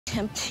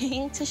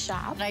tempting to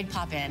shop. I'd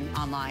pop in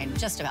online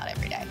just about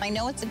every day. I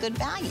know it's a good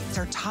value. It's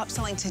our top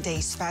selling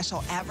today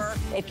special ever.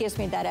 It gives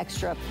me that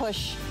extra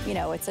push, you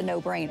know, it's a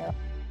no-brainer.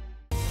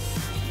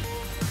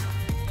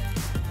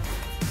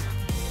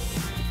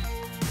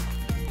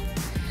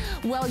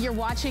 Well, you're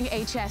watching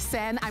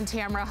HSN. I'm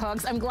Tamara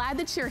Hooks. I'm glad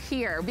that you're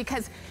here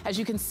because, as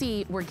you can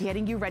see, we're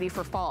getting you ready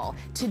for fall.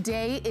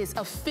 Today is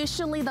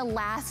officially the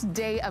last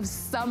day of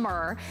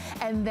summer,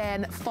 and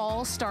then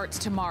fall starts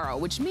tomorrow,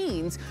 which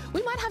means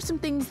we might have some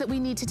things that we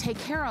need to take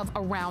care of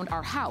around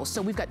our house.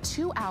 So we've got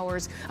 2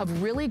 hours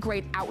of really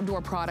great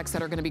outdoor products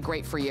that are gonna be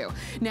great for you.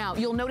 Now,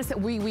 you'll notice that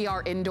we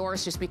are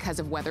indoors just because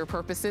of weather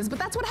purposes, but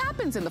that's what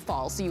happens in the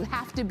fall, so you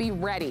have to be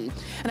ready.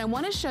 And I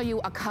wanna show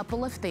you a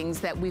couple of things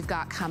that we've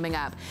got coming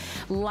up,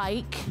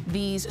 like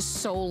these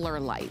solar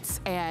lights.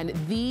 And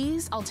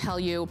these, I'll tell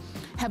you,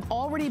 have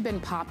already been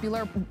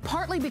popular,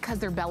 partly because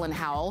they're Bell &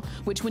 Howell,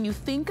 which when you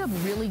think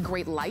of really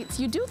great lights,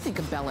 you do think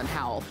of Bell &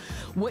 Howell.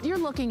 What you're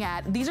looking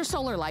at, these are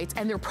solar lights,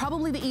 and they're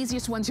probably the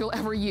easiest ones you'll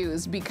ever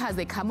use because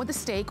they come with a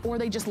stake or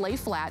they just lay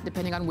flat,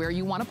 depending on where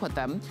you want to put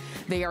them.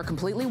 They are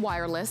completely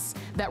wireless.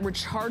 That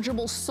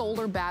rechargeable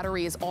solar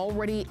battery is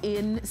already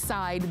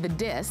inside the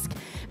disc.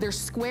 They're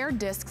square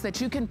discs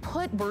that you can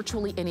put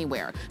virtually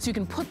anywhere. So you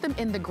can put them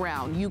in the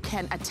ground. You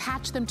can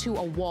attach them to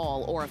a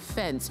wall or a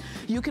fence.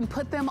 You can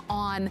put them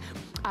on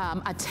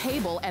a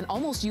table and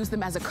almost use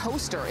them as a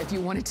coaster if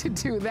you wanted to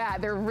do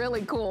that. They're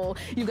really cool.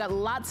 You've got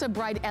lots of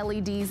bright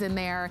LEDs in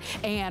there,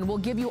 and we'll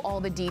give you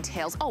all the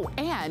details. Oh,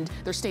 and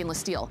they're stainless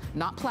steel,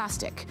 not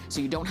plastic,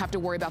 so you don't have to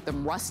worry about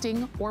them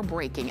rusting or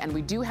breaking, and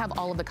we do have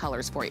all of the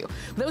colors for you.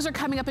 Those are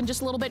coming up in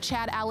just a little bit.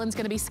 Chad Allen's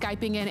gonna be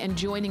Skyping in and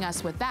joining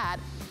us with that.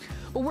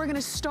 But we're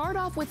gonna start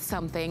off with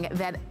something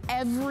that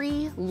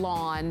every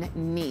lawn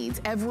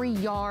needs. Every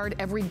yard,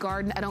 every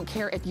garden, I don't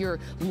care if your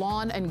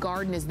lawn and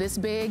garden is this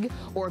big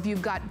or if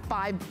you've got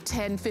 5,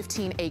 10,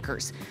 15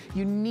 acres.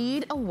 You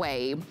need a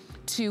way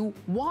to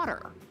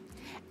water.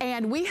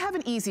 And we have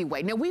an easy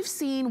way. Now, we've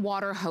seen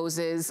water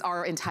hoses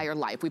our entire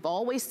life. We've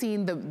always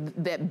seen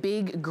that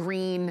big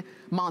green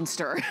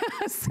monster,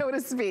 so to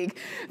speak.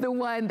 The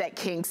one that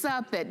kinks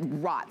up, that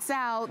rots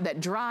out, that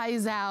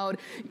dries out.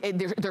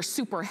 They're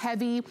super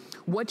heavy.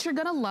 What you're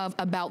gonna love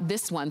about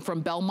this one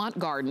from Belmont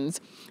Gardens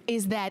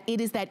is that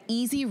it is that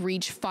easy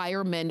reach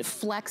fireman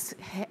flex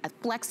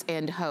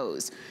end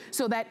hose.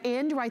 So that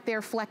end right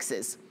there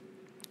flexes.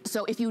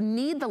 So if you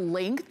need the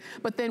length,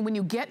 but then when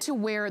you get to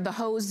where the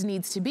hose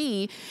needs to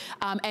be,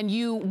 and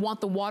you want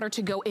the water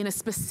to go in a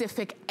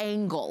specific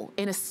angle,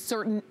 in a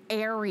certain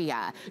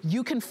area,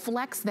 you can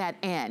flex that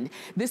end.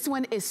 This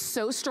one is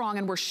so strong,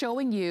 and we're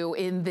showing you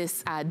in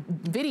this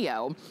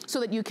video so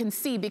that you can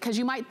see, because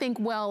you might think,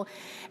 well,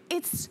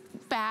 it's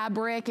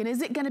fabric, and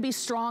is it gonna be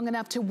strong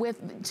enough to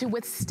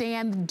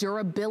withstand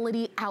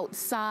durability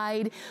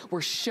outside?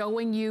 We're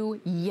showing you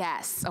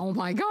yes. Oh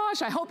my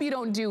gosh, I hope you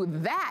don't do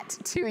that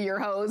to your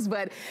hose,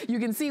 but you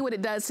can see what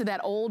it does to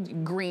that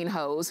old green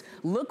hose.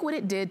 Look what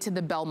it did to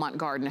the Belmont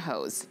Garden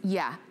hose.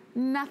 Yeah.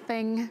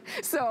 Nothing.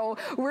 So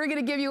we're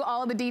gonna give you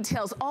all the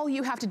details. All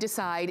you have to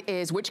decide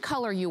is which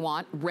color you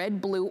want, red,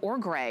 blue, or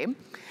gray,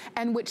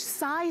 and which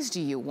size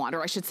do you want,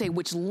 or I should say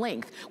which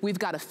length. We've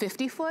got a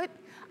 50-foot,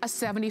 a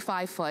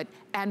 75-foot,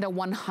 and a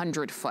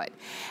 100-foot.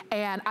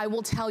 And I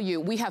will tell you,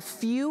 we have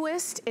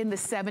fewest in the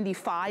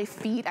 75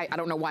 feet. I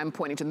don't know why I'm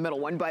pointing to the middle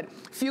one, but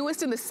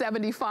fewest in the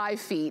 75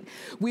 feet.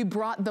 We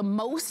brought the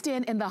most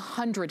in the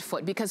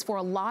 100-foot, because for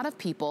a lot of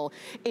people,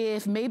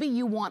 if maybe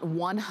you want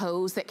one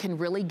hose that can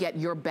really get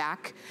your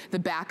the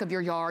back of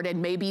your yard,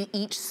 and maybe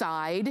each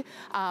side,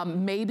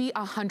 maybe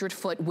a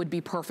 100-foot would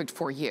be perfect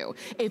for you.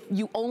 If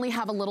you only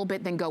have a little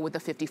bit, then go with the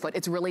 50-foot.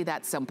 It's really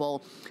that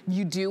simple.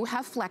 You do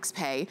have flex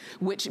pay,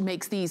 which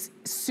makes these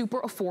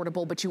super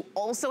affordable, but you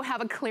also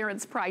have a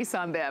clearance price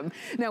on them.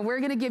 Now,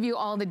 we're gonna give you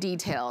all the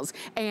details.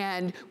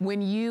 And when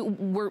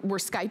we're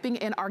Skyping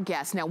in our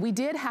guest. Now, we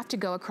did have to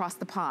go across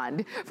the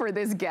pond for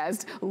this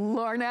guest.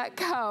 Lorna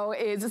Coe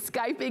is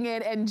Skyping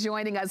in and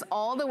joining us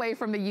all the way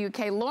from the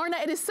UK. Lorna,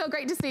 it is so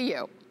great to see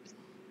you.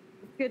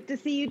 Good to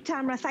see you,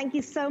 Tamara. Thank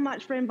you so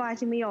much for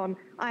inviting me on.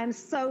 I am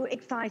so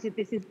excited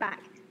this is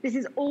back. This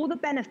is all the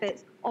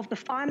benefits of the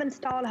fireman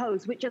style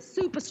hose, which are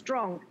super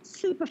strong,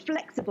 super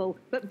flexible,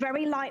 but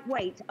very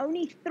lightweight.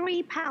 Only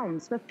 3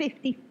 pounds for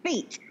 50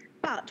 feet.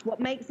 But what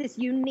makes this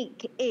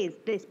unique is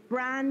this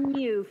brand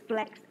new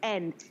flex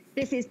end.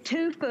 This is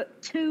 2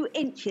 foot 2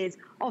 inches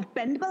of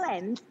bendable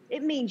end.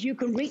 It means you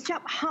can reach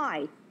up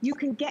high. You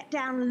can get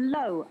down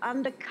low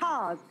under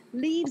cars,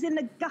 leaves in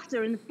the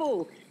gutter and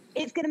full.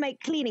 It's going to make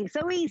cleaning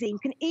so easy. You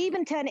can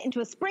even turn it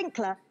into a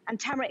sprinkler. And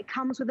Tamara, it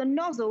comes with a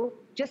nozzle,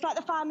 just like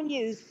the firemen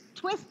use.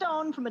 Twist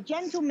on from a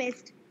gentle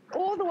mist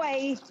all the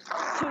way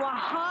to a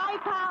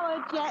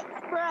high-powered jet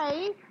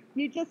spray.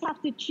 You just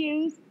have to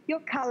choose your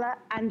color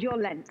and your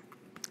length.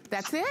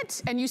 That's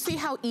it. And you see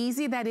how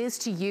easy that is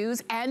to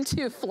use and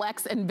to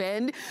flex and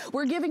bend.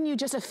 We're giving you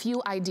just a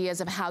few ideas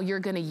of how you're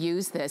gonna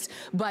use this,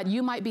 but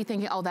you might be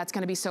thinking, oh, that's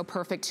gonna be so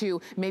perfect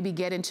to maybe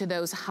get into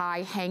those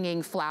high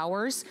hanging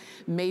flowers.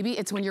 Maybe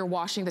it's when you're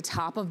washing the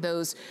top of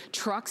those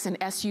trucks and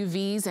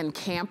SUVs and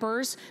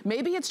campers.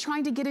 Maybe it's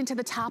trying to get into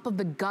the top of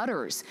the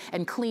gutters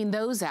and clean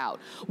those out.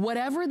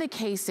 Whatever the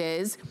case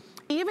is,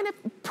 even if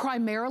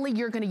primarily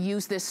you're gonna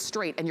use this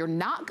straight and you're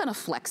not gonna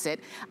flex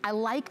it, I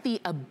like the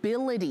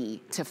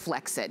ability to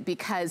flex it,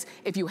 because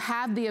if you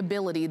have the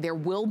ability, there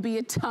will be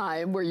a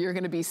time where you're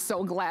gonna be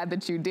so glad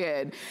that you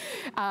did.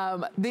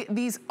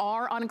 These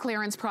are on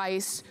clearance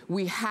price.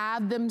 We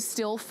have them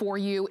still for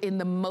you in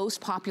the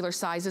most popular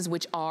sizes,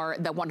 which are,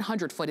 the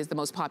 100 foot is the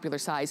most popular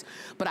size,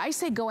 but I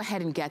say go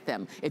ahead and get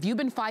them. If you've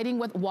been fighting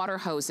with water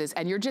hoses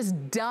and you're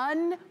just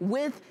done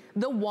with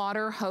the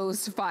water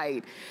hose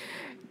fight,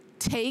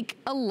 take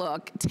a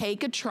look,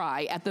 take a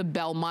try at the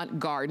Belmont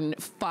Garden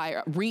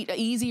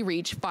Easy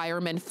Reach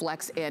Fireman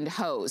Flex End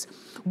Hose.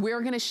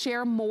 We're gonna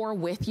share more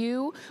with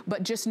you,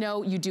 but just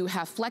know you do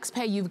have flex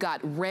pay. You've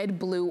got red,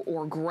 blue,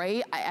 or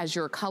gray as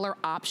your color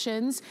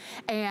options.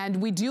 And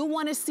we do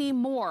wanna see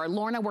more.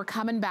 Lorna, we're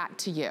coming back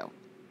to you.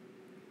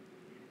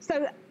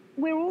 So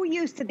we're all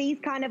used to these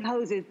kind of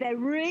hoses. They're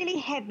really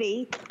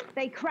heavy,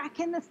 they crack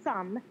in the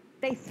sun,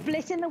 they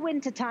split in the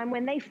wintertime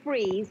when they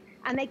freeze,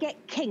 and they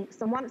get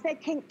kinks. And once they're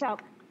kinked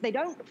up, they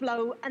don't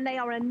flow, and they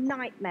are a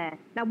nightmare.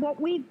 Now,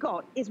 what we've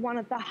got is one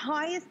of the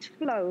highest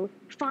flow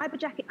fiber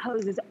jacket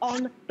hoses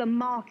on the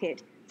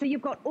market. So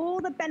you've got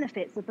all the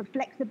benefits of the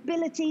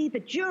flexibility,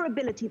 the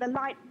durability, the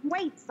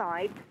lightweight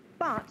side,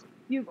 but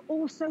you've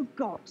also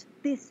got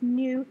this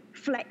new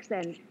flex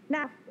end.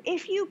 Now,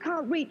 if you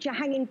can't reach your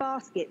hanging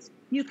baskets,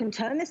 you can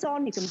turn this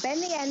on, you can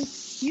bend the end,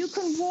 you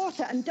can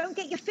water, and don't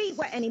get your feet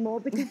wet anymore,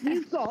 because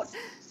you've got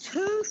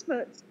 2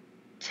 foot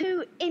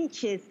 2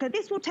 inches. So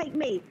this will take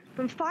me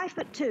from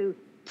 5'2" to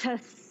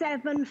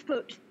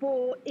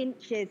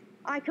 7'4".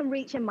 I can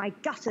reach in my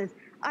gutters.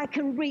 I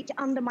can reach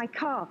under my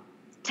car.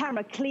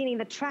 Tamara, cleaning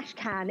the trash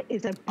can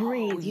is a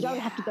breeze. You don't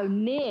have to go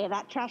near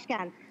that trash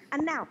can.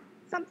 And now,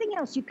 something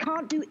else you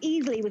can't do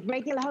easily with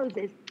regular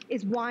hoses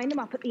is wind them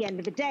up at the end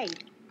of the day.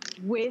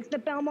 With the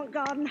Belmont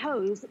Garden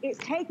hose, it's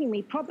taking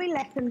me probably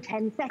less than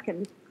 10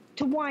 seconds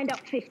to wind up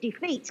 50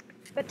 feet.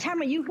 But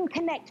Tamara, you can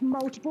connect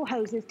multiple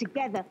hoses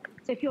together.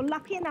 So if you're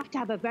lucky enough to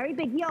have a very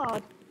big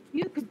yard,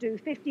 you could do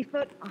 50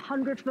 foot,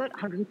 100 foot,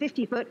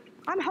 150 foot.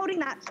 I'm holding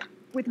that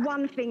with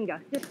one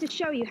finger, just to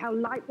show you how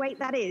lightweight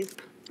that is.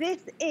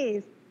 This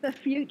is the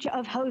future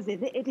of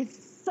hoses. It is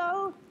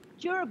so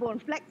durable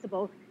and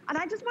flexible. And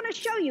I just want to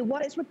show you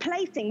what it's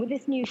replacing with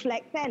this new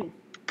Flex End.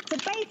 So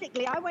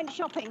basically, I went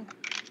shopping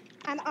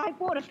and I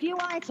bought a few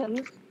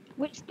items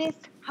which this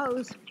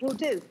hose will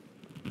do.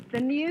 The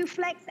new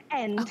Flex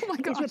End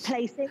is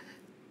replacing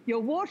your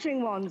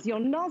watering wands, your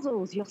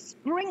nozzles, your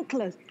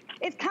sprinklers.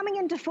 It's coming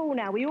into fall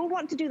now. We all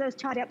want to do those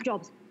tidy up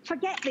jobs.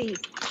 Forget these.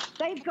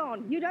 They've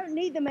gone. You don't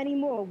need them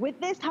anymore. With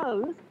this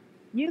hose,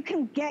 you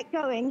can get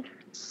going.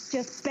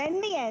 Just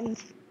bend the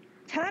end,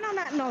 turn on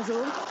that nozzle.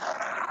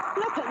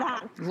 Look at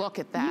that. Look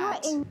at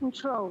that. You're in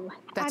control.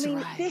 That's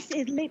right. This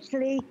is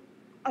literally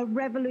a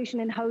revolution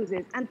in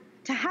hoses. And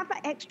to have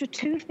that extra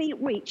 2 feet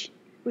reach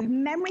with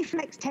memory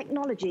flex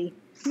technology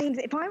means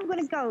that if I'm going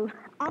to go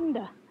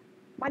under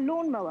my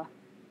lawnmower,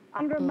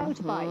 under a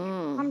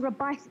motorbike, under a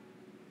bicycle,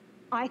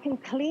 I can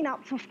clean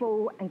up for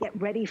fall and get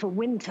ready for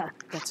winter.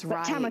 That's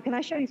right. But Tamara, can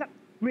I show you something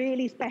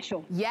really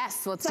special?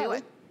 Yes, let's do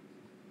it.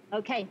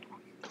 Okay.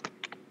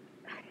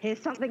 Here's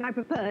something I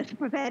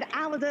prepared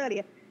hours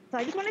earlier. So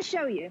I just want to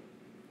show you.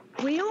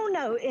 We all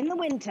know in the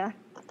winter,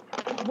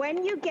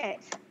 when you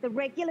get the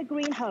regular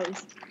green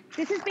hose,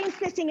 this has been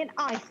sitting in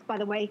ice, by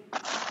the way,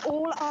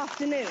 all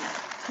afternoon.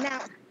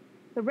 Now,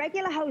 the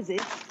regular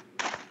hoses,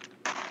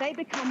 they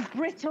become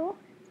brittle,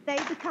 they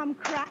become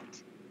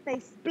cracked, they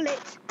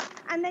split,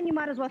 and then you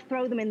might as well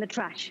throw them in the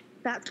trash.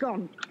 That's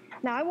gone.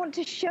 Now, I want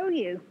to show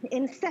you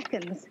in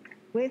seconds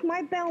with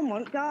my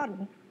Belmont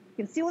Garden.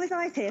 You can see all this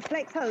ice here,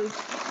 Flex hose.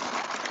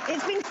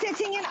 It's been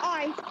sitting in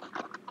ice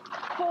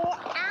for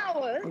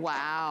hours.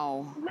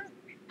 Wow. Look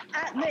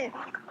at this.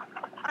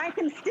 I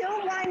can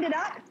still wind it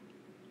up.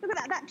 Look at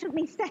that. That took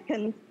me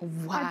seconds.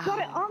 Wow. I've got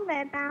it on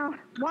there now.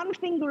 One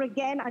finger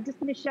again. I'm just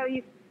going to show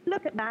you.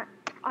 Look at that.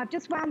 I've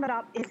just wound that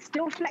up. It's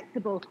still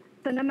flexible.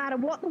 So no matter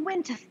what the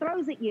winter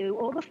throws at you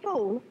or the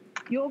fall,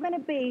 you're going to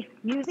be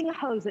using a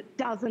hose that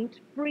doesn't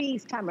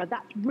freeze, Tamara.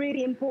 That's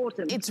really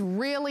important. It's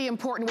really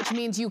important, which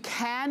means you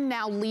can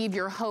now leave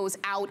your hose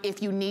out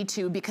if you need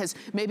to, because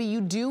maybe you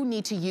do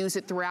need to use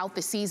it throughout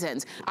the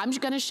seasons. I'm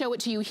just going to show it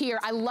to you here.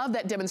 I love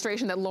that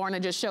demonstration that Lorna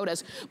just showed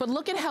us, but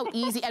look at how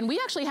easy, and we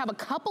actually have a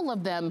couple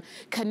of them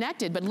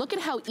connected, but look at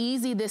how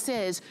easy this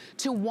is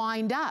to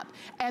wind up.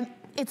 And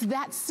it's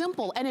that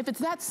simple. And if it's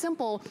that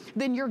simple,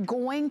 then you're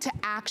going to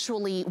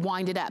actually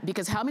wind it up.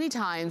 Because how many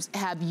times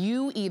have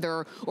you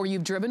or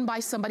you've driven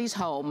by somebody's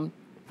home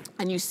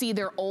and you see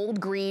their old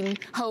green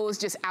hose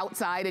just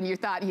outside and you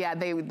thought, yeah,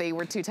 they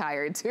were too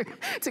tired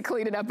to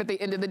clean it up at the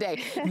end of the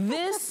day.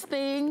 This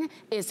thing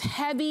is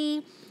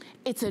heavy.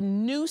 It's a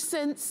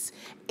nuisance.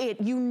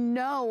 You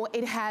know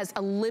it has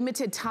a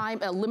limited time,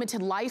 a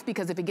limited life,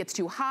 because if it gets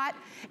too hot,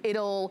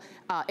 it'll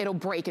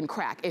break and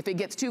crack. If it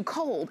gets too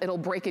cold, it'll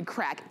break and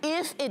crack.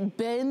 If it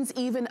bends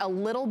even a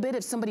little bit,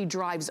 if somebody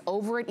drives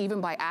over it, even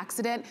by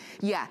accident,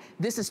 yeah,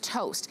 this is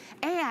toast.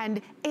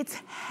 And it's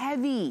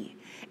heavy.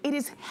 It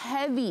is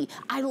heavy.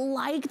 I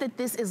like that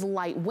this is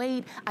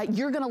lightweight.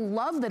 You're gonna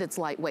love that it's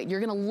lightweight. You're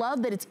gonna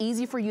love that it's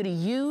easy for you to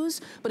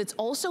use, but it's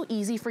also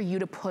easy for you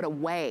to put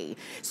away.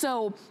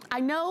 So I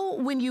know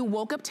when you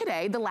woke up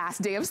today, the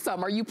last day of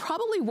summer, you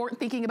probably weren't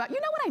thinking about,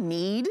 you know what I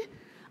need?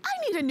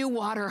 I need a new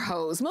water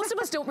hose. Most of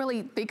us don't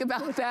really think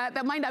about that.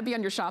 That might not be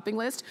on your shopping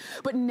list,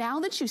 but now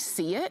that you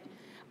see it,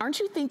 aren't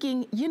you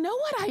thinking, you know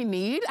what I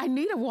need? I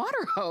need a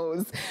water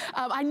hose.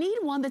 I need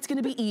one that's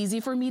gonna be easy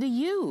for me to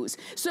use.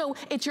 So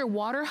it's your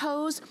water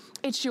hose,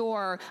 it's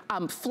your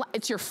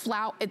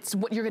it's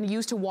what you're gonna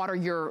use to water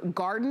your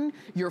garden,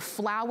 your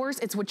flowers,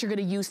 it's what you're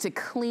gonna use to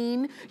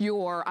clean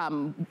your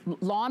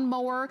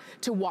lawnmower,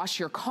 to wash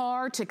your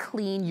car, to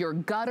clean your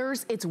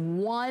gutters. It's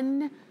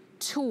one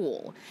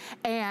tool.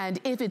 And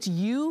if it's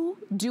you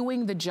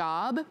doing the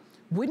job,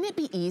 wouldn't it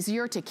be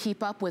easier to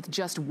keep up with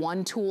just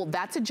one tool?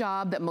 That's a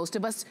job that most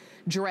of us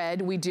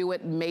dread. We do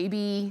it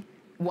maybe,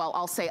 well,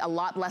 I'll say a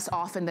lot less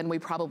often than we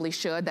probably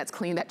should. That's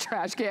clean that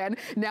trash can.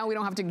 Now we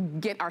don't have to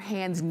get our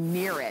hands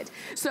near it.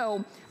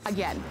 So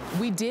again,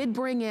 we did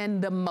bring in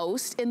the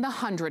most in the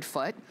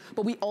 100-foot,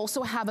 but we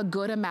also have a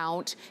good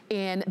amount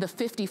in the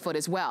 50-foot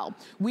as well.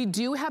 We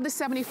do have the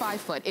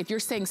 75-foot. If you're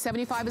saying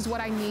 75 is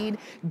what I need,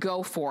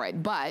 go for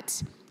it.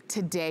 But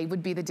today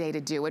would be the day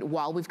to do it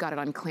while we've got it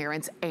on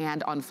clearance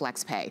and on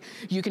FlexPay.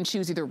 You can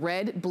choose either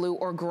red, blue,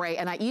 or gray.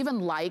 And I even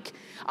like,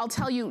 I'll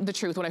tell you the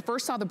truth, when I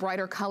first saw the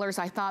brighter colors,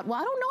 I thought, well,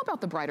 I don't know about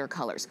the brighter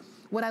colors.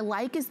 What I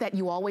like is that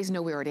you always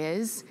know where it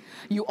is.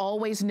 You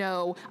always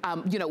know,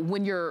 you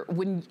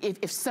know,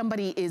 if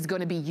somebody is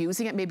gonna be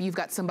using it, maybe you've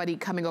got somebody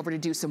coming over to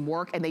do some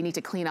work and they need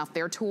to clean off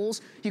their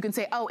tools, you can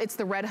say, oh, it's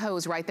the red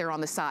hose right there on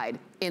the side.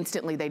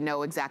 Instantly, they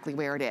know exactly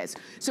where it is.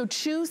 So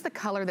choose the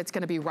color that's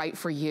gonna be right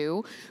for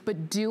you,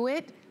 but do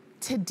it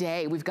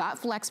today. We've got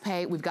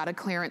FlexPay, we've got a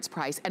clearance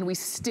price, and we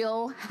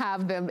still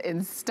have them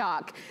in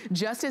stock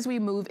just as we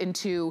move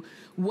into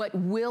what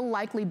will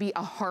likely be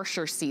a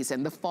harsher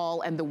season, the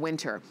fall and the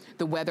winter.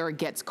 The weather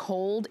gets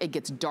cold, it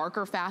gets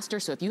darker faster,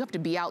 so if you have to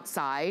be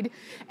outside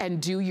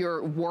and do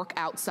your work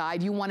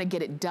outside, you wanna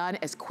get it done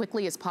as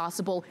quickly as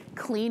possible,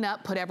 clean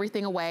up, put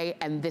everything away,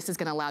 and this is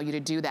gonna allow you to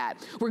do that.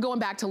 We're going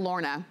back to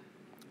Lorna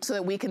so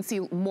that we can see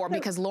more,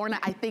 because Lorna,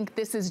 I think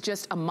this is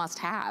just a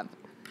must-have.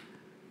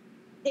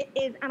 It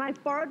is, and I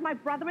borrowed my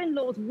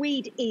brother-in-law's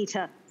weed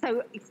eater.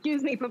 So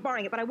excuse me for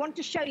borrowing it, but I want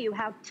to show you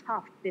how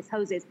tough this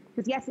hose is.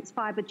 Because yes, it's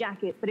fiber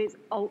jacket, but it's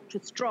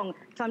ultra strong.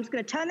 So I'm just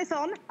gonna turn this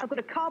on. I've got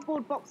a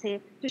cardboard box here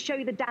to show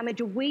you the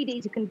damage a weed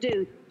eater can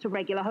do to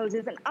regular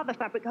hoses and other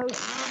fabric hoses.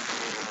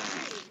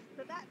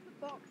 So that's the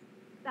box.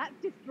 That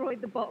destroyed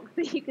the box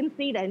that you can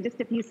see there in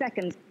just a few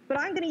seconds. But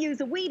I'm gonna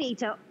use a weed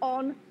eater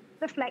on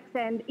the Flex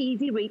End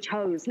Easy Reach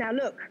hose. Now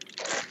look.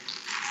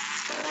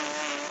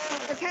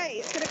 Okay,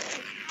 it's gonna,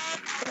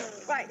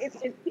 right, it's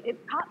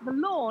cut the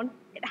lawn,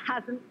 it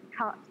hasn't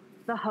cut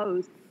the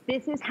hose.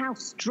 This is how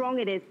strong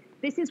it is.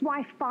 This is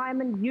why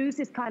firemen use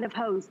this kind of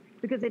hose,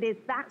 because it is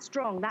that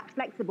strong, that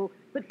flexible.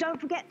 But don't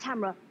forget,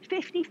 Tamara,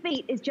 50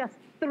 feet is just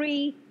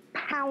 3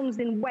 pounds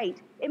in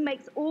weight. It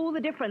makes all the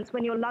difference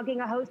when you're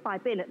lugging a hose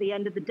pipe in at the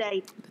end of the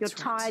day. You're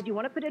tired, you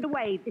want to put it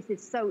away. This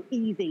is so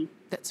easy.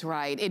 That's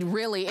right, it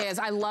really is.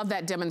 I love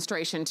that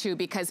demonstration too,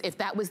 because if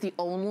that was the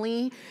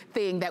only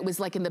thing that was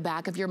like in the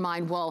back of your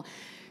mind, well,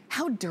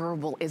 how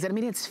durable is it? I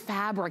mean, it's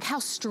fabric. How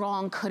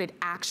strong could it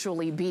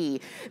actually be?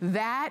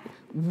 That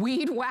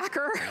weed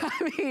whacker,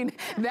 I mean,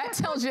 that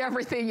tells you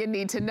everything you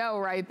need to know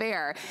right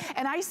there.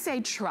 And I say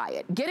try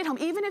it. Get it home.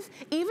 Even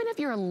if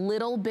you're a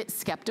little bit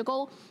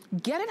skeptical,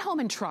 get it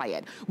home and try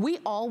it. We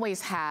always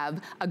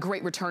have a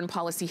great return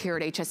policy here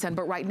at HSN,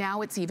 but right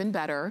now it's even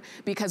better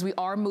because we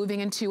are moving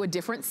into a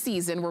different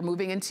season. We're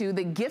moving into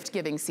the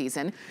gift-giving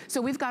season.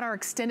 So we've got our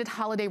extended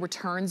holiday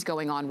returns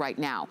going on right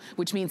now,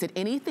 which means that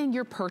anything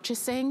you're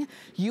purchasing,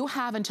 you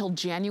have until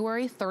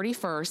January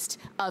 31st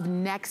of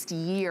next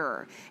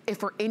year if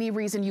for any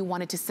reason you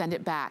wanted to send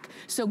it back.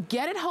 So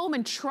get it home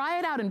and try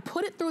it out and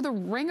put it through the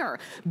ringer.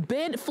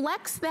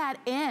 Flex that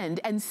end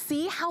and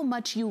see how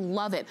much you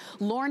love it.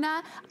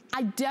 Lorna,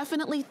 I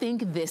definitely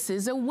think this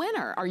is a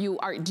winner.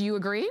 Do you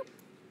agree?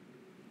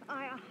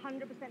 I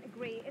 100%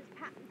 agree. It's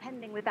patent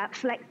pending with that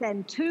Flex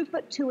End 2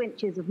 foot 2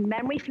 inches of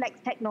memory flex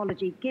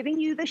technology, giving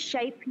you the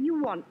shape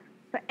you want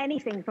for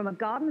anything from a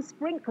garden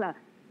sprinkler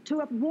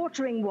to a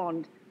watering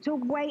wand, to a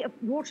way of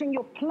watering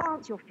your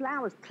plants, your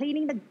flowers,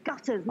 cleaning the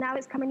gutters. Now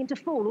it's coming into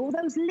fall. All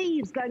those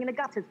leaves going in the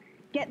gutters,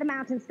 get them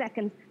out in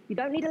seconds. You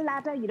don't need a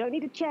ladder. You don't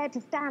need a chair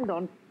to stand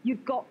on.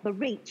 You've got the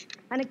reach.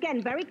 And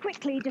again, very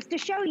quickly, just to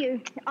show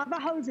you, other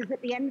hoses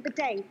at the end of the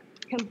day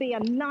can be a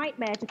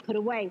nightmare to put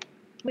away.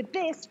 With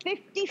this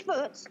 50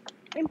 foot,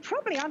 in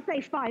probably, I'd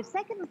say 5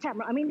 seconds,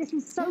 Tamara. I mean, this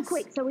is so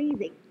quick, so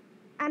easy.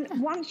 And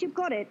once you've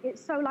got it,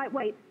 it's so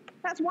lightweight.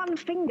 That's one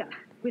finger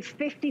with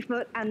 50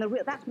 foot and the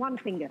real, that's one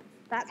finger.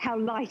 That's how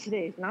light it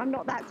is. And I'm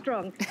not that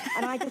strong.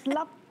 And I just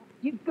love,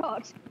 you've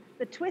got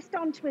the twist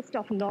on, twist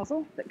off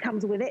nozzle that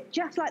comes with it,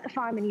 just like the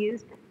firemen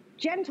used.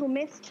 Gentle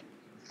mist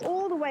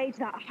all the way to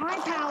that high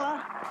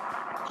power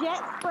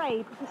jet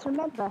spray. Because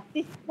remember,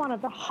 this is one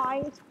of the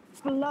highest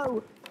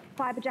flow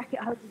fiber jacket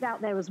hoses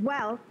out there as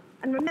well.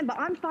 And remember,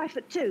 I'm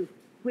 5'2".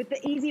 With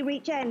the easy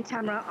reach end,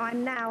 Tamara,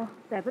 I'm now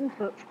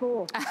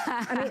 7'4".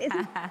 I mean,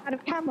 isn't that kind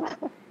of camera?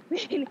 I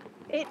mean,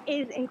 it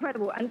is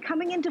incredible. And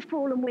coming into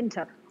fall and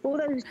winter, all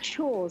those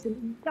chores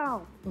and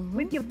stuff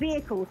with your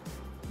vehicles,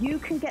 you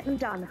can get them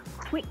done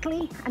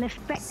quickly and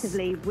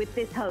effectively with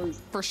this hose.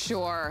 For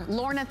sure.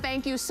 Lorna,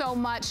 thank you so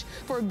much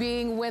for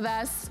being with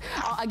us.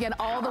 Again,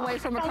 all the way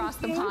from across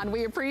the pond.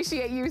 We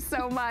appreciate you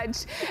so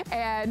much.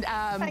 And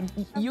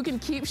you can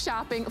keep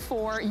shopping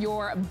for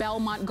your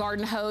Belmont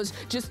garden hose.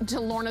 Just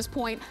to Lorna's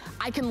point,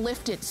 I can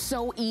lift it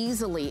so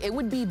easily. It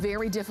would be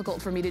very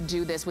difficult for me to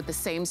do this with the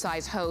same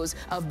size hose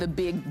of the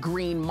big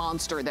green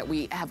monster that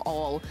we have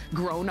all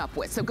grown up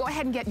with. So go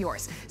ahead and get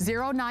yours.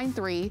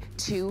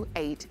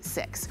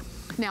 093286.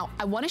 Now,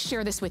 I want to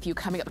share this with you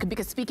coming up,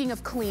 because speaking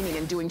of cleaning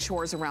and doing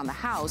chores around the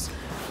house,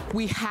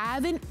 we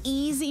have an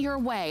easier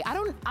way.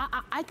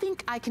 I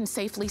think I can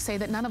safely say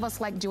that none of us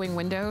like doing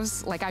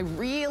windows. Like, I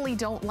really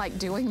don't like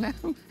doing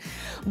them.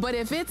 But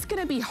if it's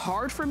going to be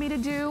hard for me to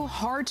do,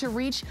 hard to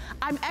reach,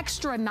 I'm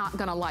extra not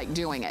going to like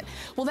doing it.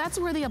 Well, that's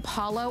where the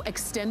Apollo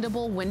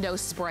extendable window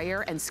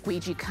sprayer and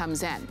squeegee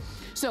comes in.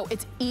 So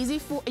it's easy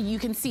for, you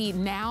can see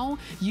now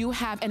you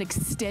have an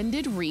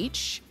extended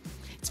reach.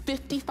 It's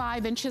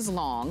 55 inches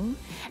long,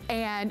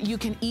 and you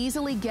can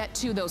easily get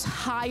to those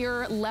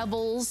higher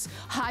levels,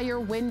 higher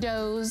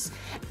windows,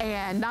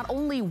 and not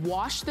only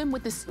wash them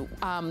with this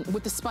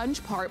with the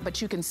sponge part,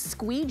 but you can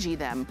squeegee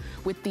them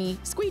with the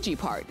squeegee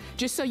part.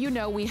 Just so you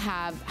know, we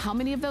have how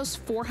many of those?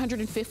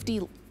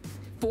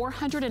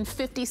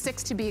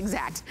 456 to be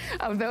exact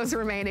of those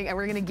remaining, and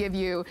we're gonna give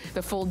you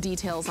the full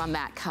details on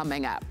that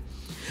coming up.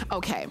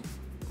 Okay.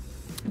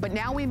 But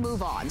now we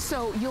move on.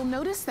 So you'll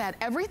notice that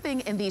everything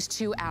in these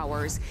 2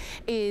 hours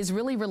is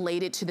really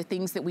related to the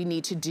things that we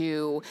need to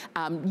do,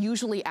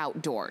 usually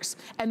outdoors.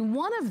 And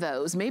one of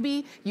those,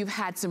 maybe you've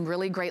had some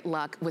really great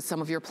luck with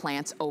some of your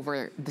plants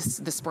over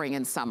the spring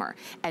and summer,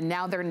 and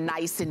now they're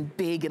nice and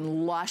big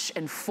and lush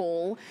and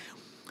full.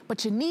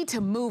 But you need to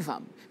move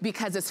them,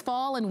 because as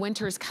fall and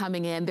winter is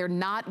coming in, they're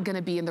not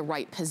gonna be in the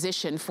right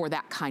position for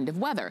that kind of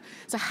weather.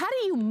 So how do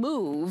you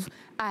move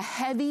a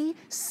heavy,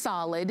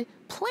 solid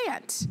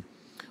plant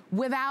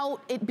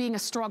without it being a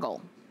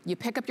struggle? You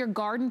pick up your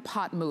garden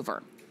pot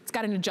mover. It's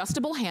got an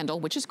adjustable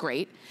handle, which is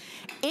great.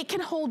 It can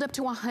hold up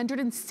to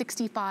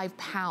 165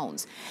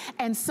 pounds.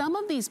 And some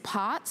of these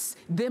pots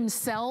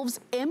themselves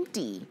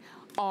empty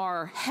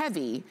are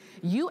heavy.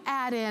 You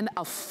add in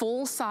a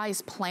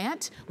full-size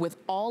plant with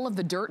all of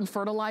the dirt and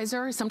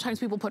fertilizer. Sometimes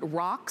people put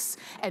rocks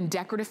and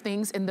decorative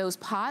things in those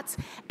pots,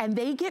 and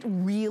they get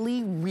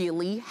really,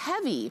 really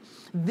heavy.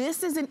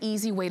 This is an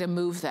easy way to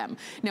move them.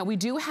 Now, we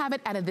do have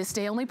it at a this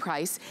day only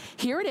price.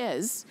 Here it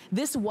is.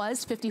 This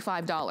was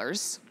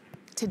 $55.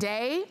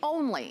 Today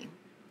only,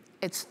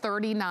 it's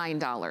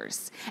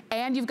 $39.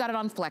 And you've got it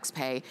on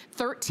FlexPay,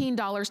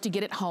 $13 to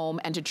get it home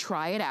and to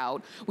try it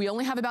out. We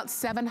only have about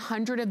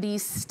 700 of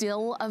these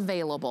still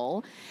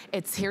available.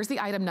 Here's the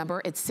item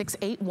number, it's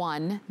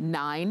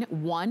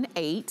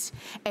 681918.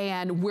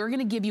 And we're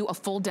gonna give you a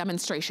full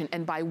demonstration.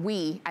 And by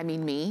we, I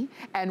mean me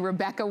and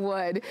Rebecca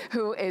Wood,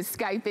 who is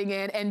Skyping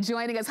in and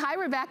joining us. Hi,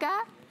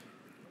 Rebecca.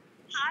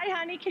 Hi,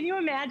 honey. Can you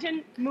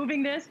imagine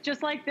moving this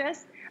just like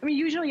this? I mean,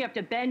 usually you have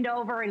to bend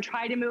over and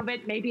try to move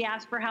it, maybe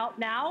ask for help.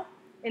 Now,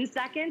 in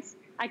seconds,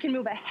 I can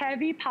move a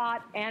heavy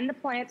pot and the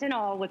plant and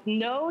all with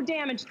no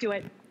damage to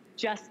it,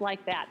 just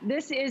like that.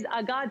 This is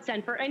a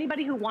godsend for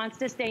anybody who wants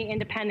to stay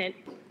independent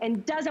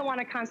and doesn't want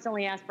to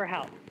constantly ask for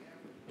help.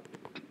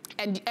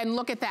 And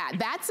look at that.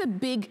 That's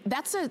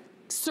a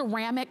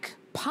ceramic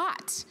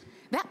pot.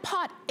 That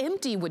pot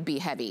empty would be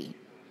heavy.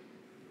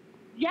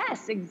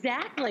 Yes,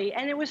 exactly.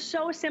 And it was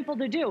so simple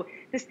to do.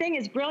 This thing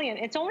is brilliant.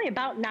 It's only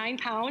about 9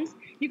 pounds.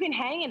 You can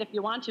hang it if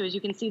you want to, as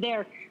you can see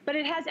there, but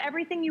it has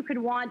everything you could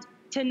want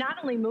to not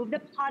only move the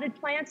potted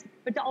plants,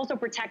 but to also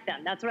protect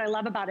them. That's what I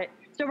love about it.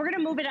 So we're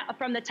gonna move it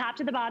from the top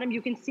to the bottom.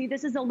 You can see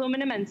this is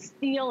aluminum and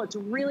steel. It's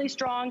really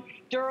strong,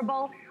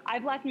 durable.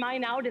 I've left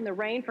mine out in the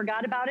rain,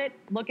 forgot about it.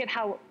 Look at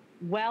how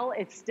well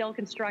it's still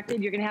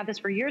constructed. You're gonna have this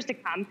for years to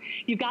come.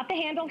 You've got the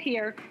handle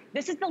here.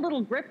 This is the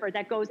little gripper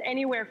that goes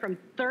anywhere from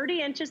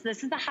 30 inches.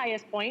 This is the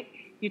highest point.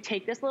 You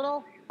take this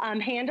little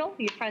handle,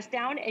 you press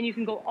down, and you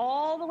can go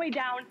all the way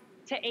down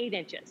to 8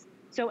 inches.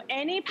 So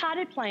any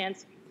potted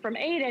plants from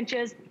 8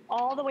 inches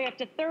all the way up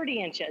to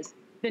 30 inches.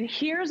 Then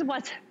here's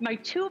what's my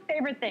 2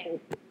 favorite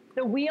things.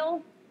 The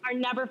wheels are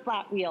never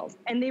flat wheels,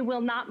 and they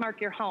will not mark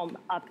your home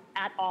up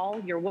at all.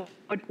 Your wood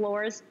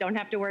floors, don't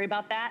have to worry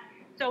about that.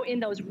 So in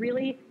those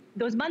really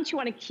those months you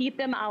want to keep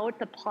them out,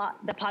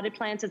 the potted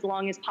plants, as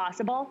long as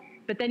possible,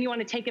 but then you want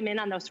to take them in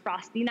on those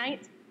frosty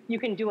nights. You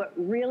can do it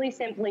really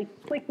simply,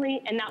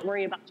 quickly, and not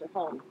worry about your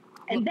home.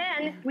 And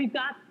then we've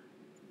got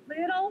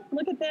little,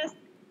 look at this,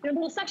 they're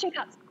little suction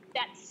cups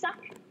that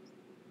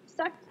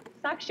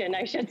suction,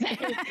 I should say,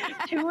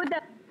 to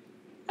the,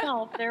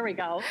 oh, there we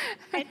go.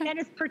 And then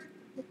it's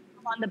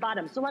on the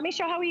bottom. So let me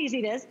show how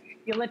easy it is.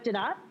 You lift it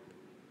up,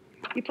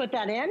 you put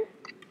that in.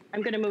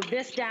 I'm gonna move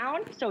this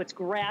down so it's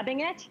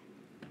grabbing it.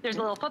 There's a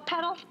little foot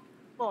pedal,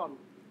 boom,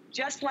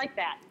 just like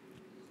that.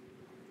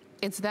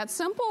 It's that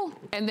simple.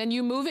 And then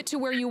you move it to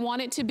where you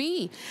want it to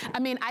be. I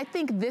mean, I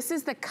think this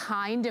is the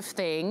kind of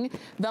thing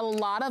that a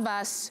lot of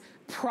us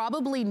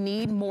probably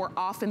need more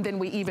often than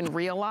we even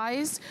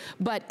realize.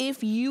 But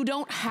if you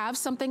don't have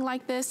something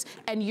like this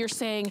and you're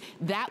saying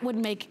that would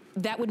make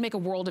a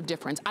world of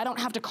difference. I don't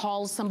have to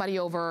call somebody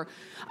over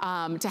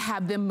to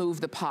have them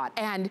move the pot.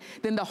 And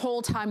then the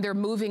whole time they're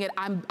moving it,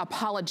 I'm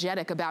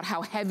apologetic about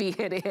how heavy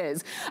it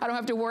is. I don't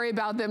have to worry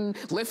about them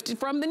lift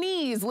from the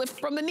knees.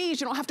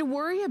 You don't have to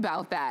worry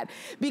about that.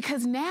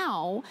 Because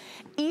now,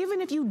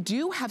 even if you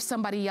do have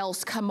somebody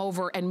else come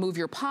over and move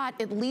your pot,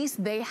 at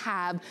least they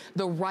have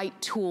the right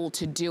tool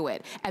to do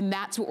it. And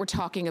that's what we're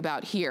talking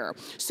about here.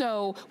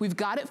 So we've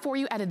got it for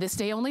you at a this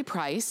day only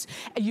price.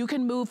 You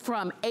can move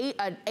from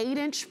an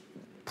 8-inch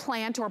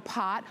plant or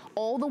pot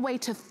all the way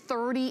to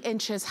 30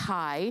 inches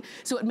high.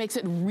 So it makes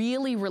it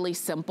really, really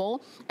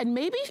simple. And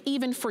maybe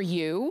even for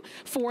you,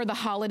 for the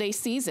holiday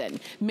season,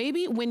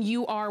 maybe when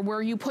you are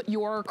where you put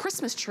your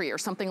Christmas tree or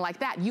something like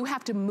that, you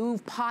have to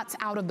move pots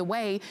out of the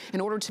way in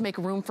order to make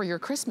room for your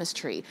Christmas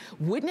tree.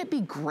 Wouldn't it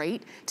be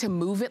great to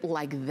move it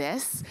like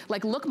this?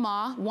 Like, look,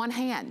 Ma, one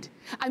hand.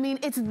 I mean,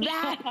 it's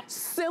that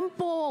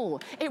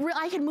simple.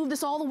 I could move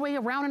this all the way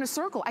around in a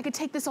circle. I could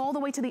take this all the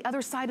way to the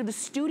other side of the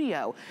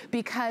studio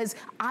because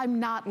I'm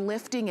not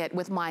lifting it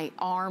with my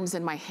arms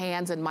and my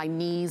hands and my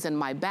knees and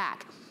my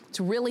back. It's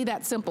really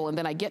that simple. And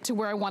then I get to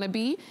where I want to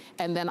be,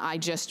 and then I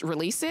just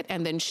release it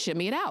and then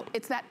shimmy it out.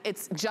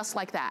 It's just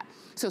like that.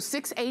 So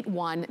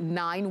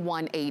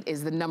 681-918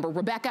 is the number.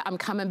 Rebecca, I'm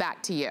coming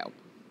back to you.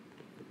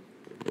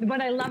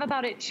 What I love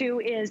about it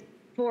too is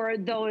for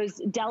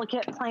those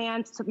delicate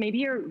plants, maybe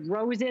your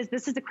roses,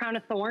 this is the crown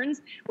of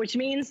thorns, which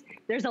means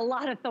there's a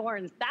lot of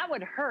thorns. That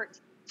would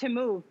hurt to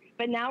move.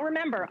 But now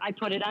remember, I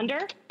put it under.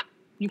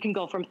 You can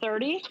go from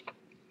 30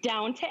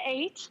 down to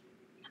 8.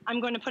 I'm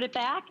going to put it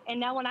back. And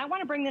now when I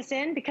want to bring this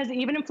in, because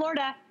even in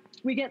Florida,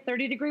 we get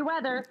 30-degree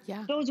weather,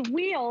 those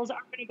wheels are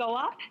going to go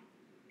up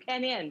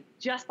and in,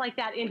 just like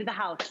that, into the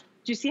house.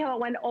 Do you see how it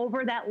went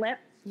over that lip?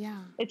 Yeah.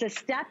 It's a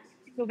step.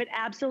 You can move it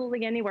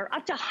absolutely anywhere,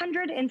 up to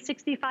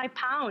 165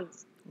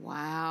 pounds.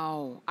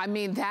 Wow. I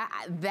mean,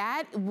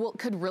 that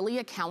could really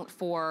account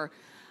for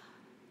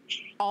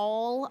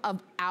all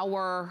of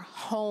our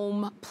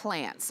home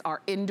plants,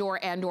 our indoor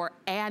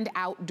and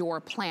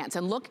outdoor plants.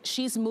 And look,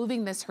 she's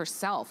moving this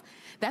herself.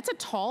 That's a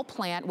tall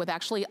plant with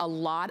actually a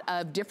lot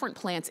of different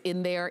plants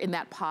in there in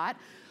that pot,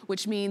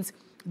 which means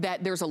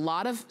that there's a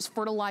lot of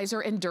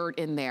fertilizer and dirt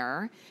in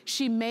there.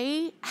 She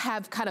may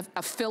have kind of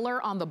a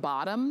filler on the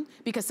bottom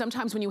because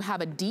sometimes when you have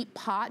a deep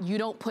pot, you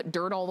don't put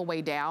dirt all the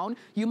way down.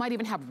 You might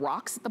even have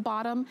rocks at the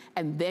bottom,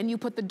 and then you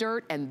put the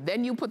dirt, and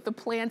then you put the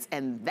plants,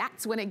 and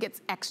that's when it gets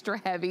extra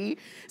heavy.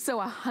 So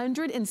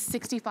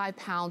 165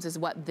 pounds is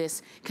what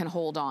this can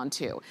hold on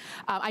to.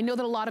 I know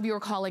that a lot of you are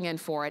calling in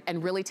for it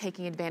and really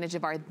taking advantage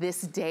of our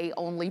this day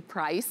only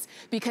price,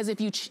 because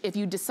if you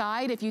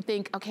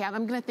think, okay,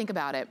 I'm gonna think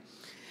about it.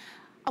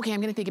 Okay,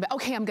 I'm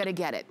gonna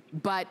get it.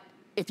 But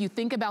if you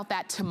think about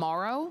that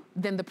tomorrow,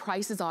 then the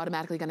price is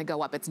automatically gonna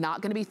go up. It's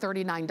not gonna be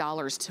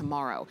 $39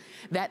 tomorrow.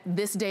 That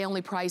this day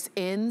only price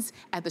ends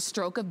at the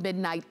stroke of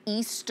midnight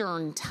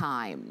Eastern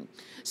time.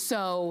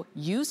 So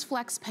use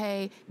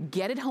FlexPay,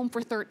 get it home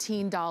for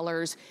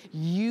 $13,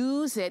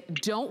 use it.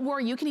 Don't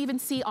worry, you can even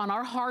see on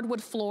our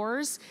hardwood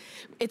floors,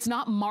 it's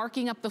not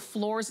marking up the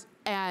floors.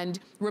 And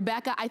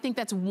Rebecca, I think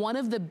that's one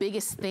of the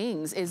biggest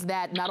things, is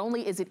that not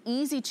only is it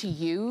easy to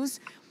use,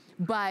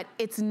 but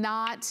it's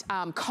not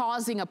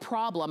causing a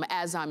problem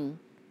as I'm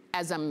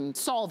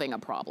solving a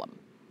problem.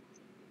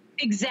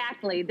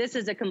 Exactly. This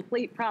is a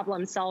complete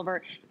problem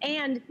solver.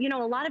 And, you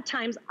know, a lot of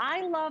times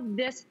I love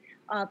this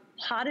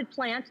potted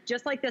plant,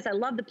 just like this. I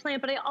love the plant,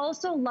 but I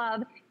also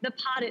love the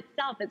pot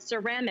itself. It's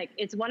ceramic.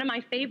 It's one of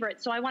my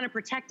favorites, so I want to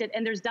protect it.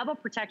 And there's double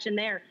protection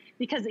there,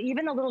 because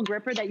even the little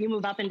gripper that you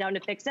move up and down to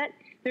fix it,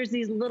 there's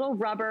these little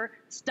rubber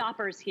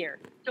stoppers here.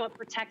 So it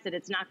protects it.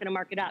 It's not going to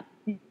mark it up.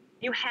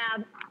 You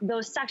have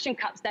those suction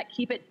cups that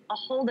keep it a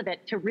hold of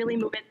it to really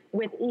move it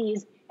with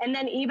ease. And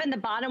then even the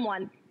bottom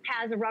one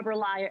has a rubber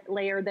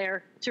layer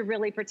there to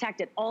really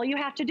protect it. All you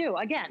have to do,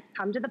 again,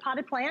 come to the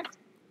potted plant,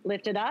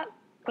 lift it up,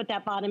 put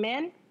that bottom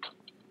in,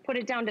 put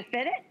it down to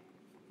fit it,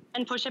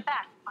 and push it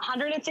back.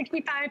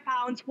 165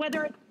 pounds,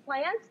 whether it's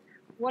plants.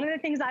 One of the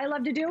things I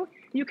love to do,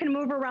 you can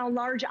move around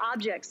large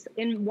objects.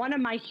 In one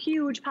of my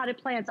huge potted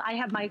plants, I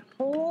have my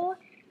whole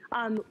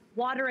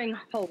watering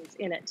hose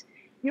in it.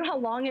 You know how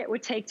long it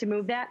would take to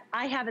move that?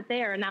 I have it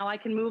there, and now I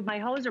can move my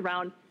hose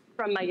around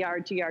from my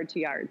yard to yard to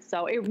yard.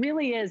 So it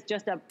really is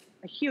just a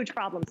huge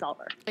problem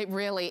solver. It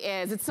really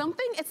is. It's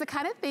something, it's the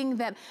kind of thing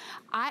that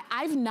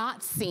I've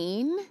not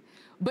seen,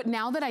 but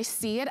now that I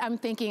see it, I'm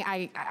thinking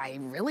I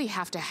really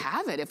have to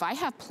have it. If I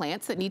have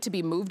plants that need to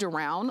be moved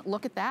around,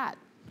 look at that.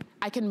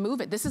 I can move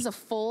it. This is a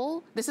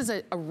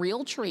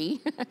real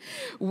tree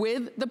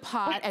with the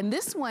pot. And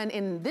this one,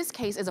 in this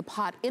case, is a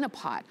pot in a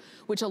pot,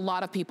 which a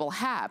lot of people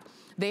have.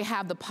 They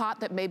have the pot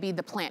that maybe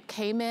the plant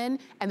came in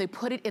and they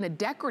put it in a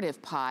decorative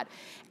pot.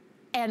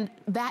 And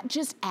that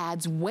just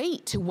adds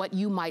weight to what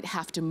you might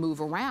have to move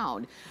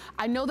around.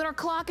 I know that our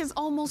clock is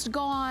almost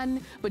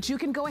gone, but you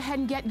can go ahead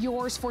and get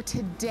yours for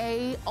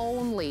today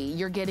only.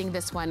 You're getting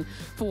this one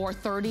for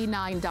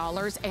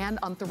 $39 and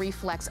on 3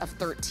 flex of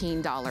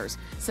 $13.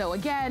 So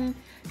again,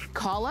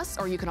 call us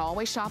or you can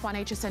always shop on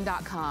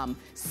hsn.com.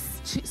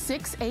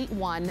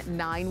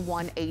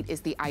 681-918 is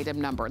the item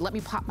number. Let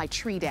me pop my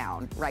tree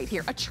down right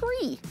here. A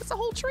tree, it's a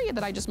whole tree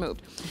that I just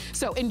moved.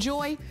 So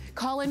enjoy,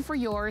 call in for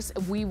yours.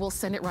 We will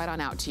send it right on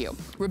out to you.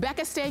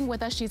 Rebecca's staying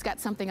with us. She's got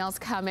something else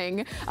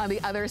coming on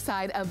the other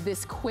side of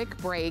this quick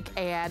break.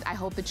 And I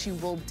hope that you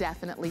will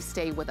definitely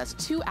stay with us.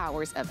 2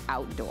 hours of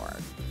outdoor.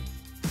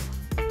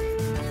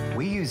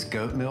 We use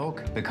goat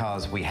milk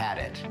because we had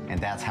it, and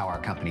that's how our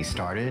company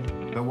started.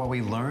 But what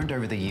we learned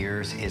over the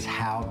years is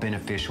how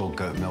beneficial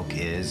goat milk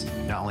is,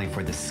 not only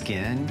for the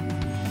skin,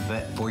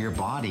 but for your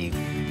body.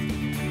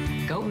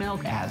 Goat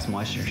milk adds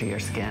moisture to your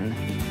skin.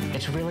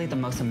 It's really the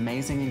most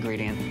amazing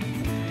ingredient.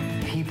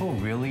 People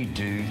really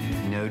do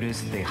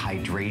notice the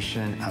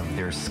hydration of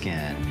their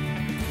skin.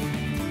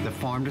 The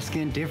farm to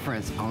skin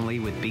difference only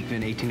with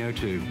Beekman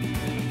 1802.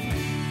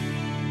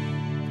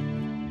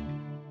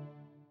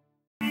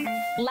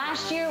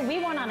 Last year, we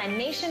went on a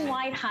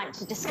nationwide hunt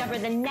to discover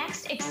the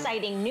next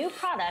exciting new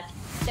product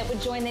that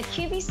would join the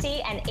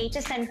QVC and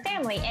HSN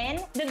family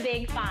in the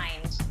Big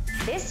Find.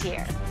 This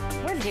year,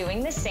 we're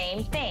doing the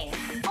same thing,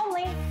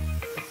 only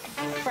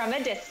from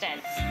a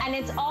distance. And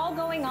it's all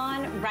going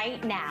on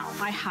right now.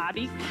 My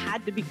hobby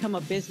had to become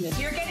a business.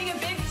 You're getting a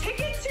big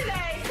ticket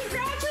today.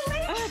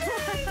 Congratulations!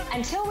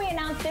 Until we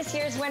announce this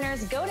year's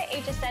winners, go to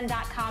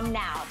hsn.com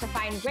now to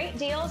find great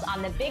deals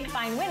on the Big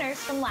Find winners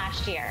from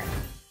last year.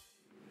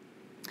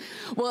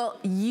 Well,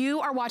 you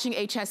are watching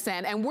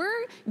HSN and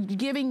we're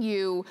giving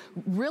you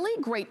really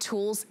great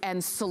tools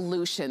and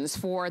solutions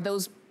for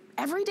those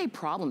everyday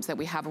problems that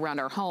we have around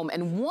our home.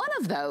 And one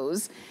of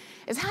those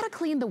is how to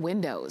clean the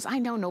windows. I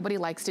know nobody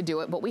likes to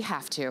do it, but we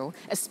have to,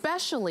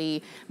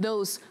 especially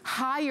those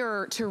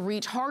harder to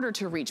reach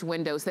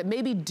windows that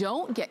maybe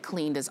don't get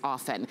cleaned as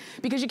often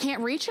because you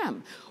can't reach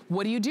them.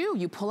 What do?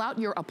 You pull out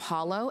your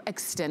Apollo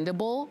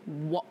extendable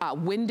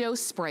window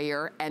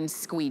sprayer and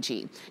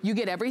squeegee. You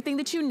get everything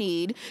that you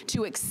need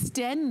to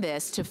extend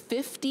this to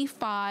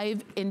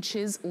 55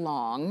 inches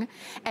long.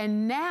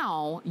 And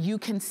now you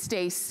can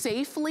stay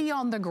safely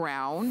on the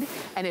ground.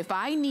 And if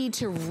I need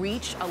to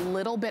reach a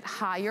little bit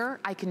higher,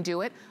 I can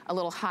do it. A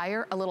little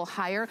higher, a little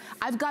higher.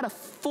 I've got a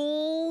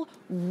full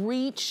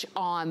reach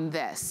on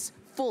this.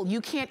 Full,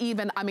 you can't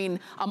even, I mean,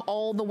 I'm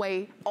all the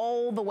way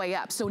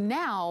up. So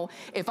now,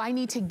 if I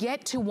need to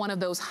get to one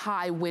of those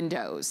high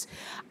windows,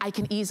 I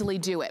can easily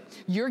do it.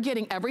 You're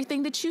getting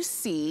everything that you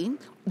see,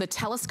 the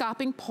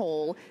telescoping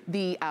pole,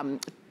 the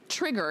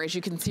trigger, as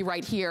you can see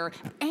right here,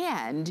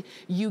 and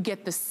you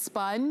get the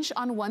sponge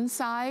on one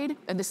side,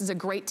 and this is a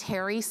great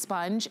terry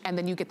sponge, and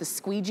then you get the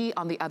squeegee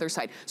on the other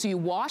side. So you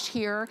wash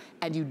here,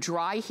 and you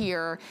dry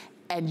here,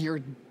 and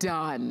you're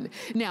done.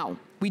 Now,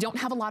 we don't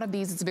have a lot of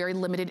these, it's very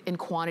limited in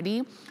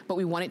quantity, but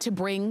we wanted to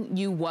bring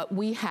you what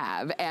we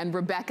have. And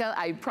Rebecca,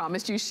 I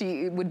promised you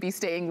she would be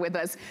staying with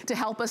us to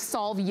help us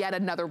solve yet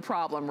another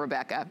problem,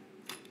 Rebecca.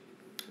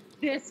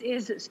 This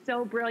is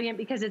so brilliant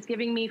because it's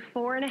giving me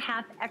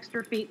 4.5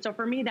 extra feet. So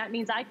for me, that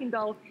means I can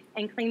go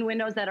and clean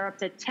windows that are up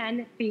to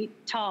 10 feet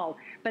tall.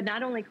 But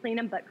not only clean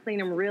them, but clean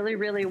them really,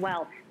 really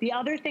well. The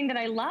other thing that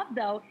I love,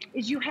 though,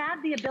 is you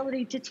have the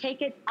ability to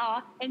take it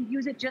off and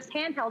use it just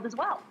handheld as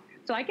well.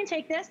 So I can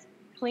take this,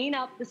 clean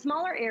up the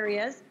smaller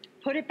areas,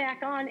 put it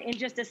back on in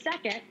just a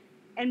second,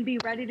 and be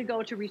ready to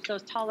go to reach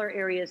those taller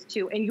areas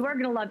too. And you are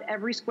gonna love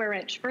every square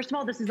inch. First of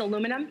all, this is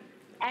aluminum,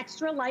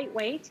 extra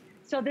lightweight.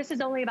 So this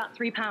is only about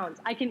 3 pounds.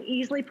 I can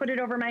easily put it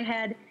over my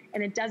head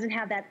and it doesn't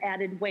have that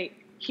added weight.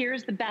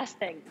 Here's the best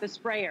thing, the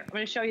sprayer. I'm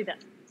gonna show you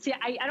this. See,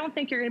 I don't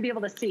think you're gonna be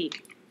able to see,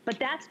 but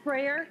that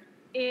sprayer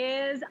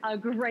is a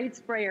great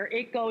sprayer.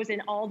 It goes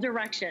in all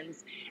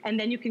directions. And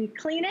then you can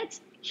clean it.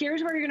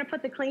 Here's where you're gonna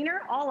put the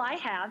cleaner. All I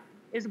have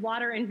is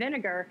water and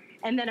vinegar,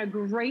 and then a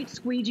great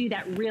squeegee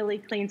that really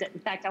cleans it. In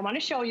fact, I wanna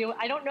show you,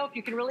 I don't know if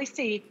you can really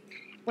see.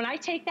 When I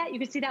take that, you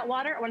can see that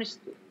water.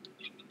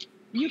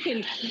 You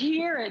can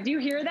hear it. Do you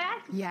hear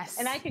that? Yes.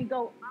 And I can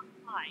go up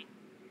high.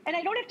 And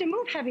I don't have to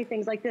move heavy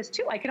things like this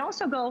too. I can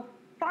also go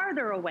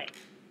farther away,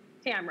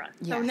 Tamara.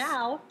 Yes. So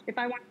now, if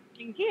I want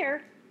to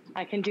here,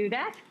 I can do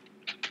that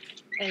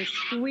and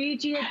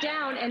squeegee it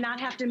down and not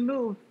have to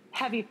move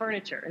heavy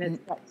furniture in its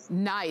place.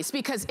 Nice,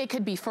 because it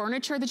could be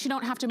furniture that you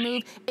don't have to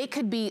move. It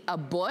could be a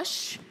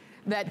bush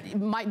that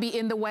might be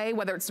in the way,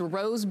 whether it's a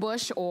rose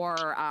bush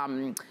or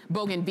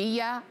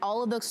bougainvillea,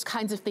 all of those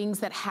kinds of things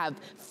that have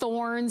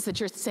thorns that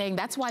you're saying,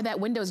 that's why that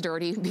window's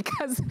dirty,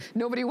 because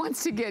nobody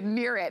wants to get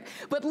near it.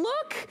 But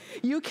look,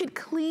 you could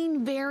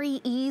clean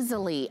very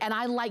easily. And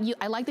I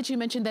like that you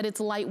mentioned that it's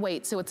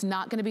lightweight, so it's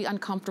not gonna be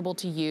uncomfortable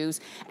to use.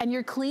 And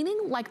you're cleaning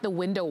like the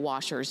window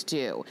washers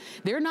do.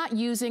 They're not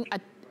using a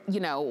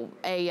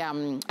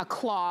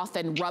cloth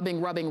and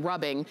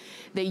rubbing.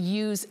 They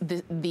use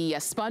the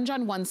sponge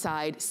on one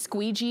side,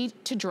 squeegee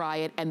to dry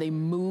it, and they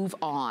move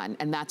on.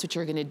 And that's what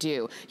you're gonna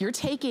do. You're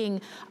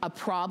taking a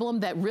problem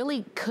that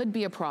really could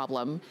be a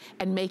problem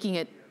and making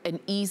it an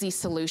easy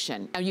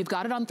solution. And you've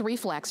got it on 3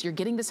 flex. You're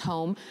getting this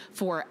home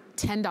for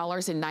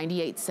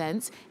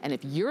 $10.98. And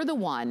if you're the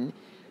one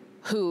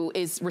who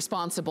is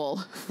responsible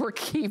for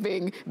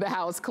keeping the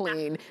house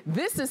clean,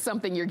 this is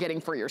something you're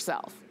getting for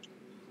yourself.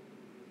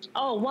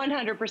 Oh,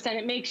 100%.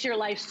 It makes your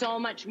life so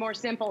much more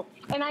simple.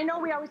 And I know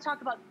we always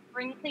talk about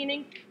spring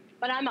cleaning,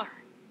 but I'm a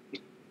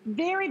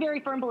very, very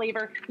firm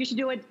believer you should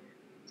do it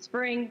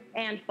spring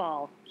and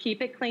fall.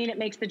 Keep it clean. It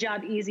makes the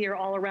job easier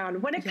all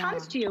around. When it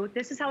comes to you,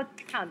 this is how it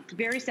comes.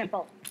 Very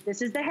simple.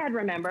 This is the head,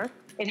 remember.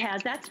 It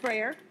has that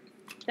sprayer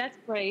that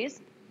sprays.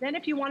 Then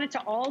if you want it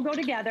to all go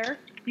together,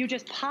 you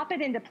just pop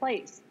it into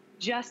place.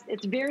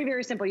 It's very,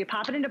 very simple. You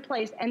pop it into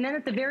place. And then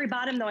at the very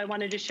bottom, though, I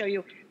wanted to show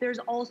you, there's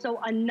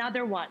also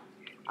another one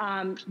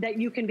that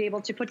you can be able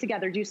to put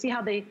together. Do you see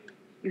how you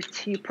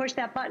push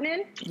that button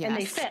in and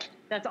they fit?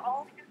 That's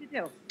all you have to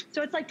do.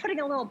 So it's like putting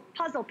a little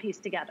puzzle piece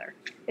together.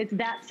 It's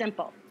that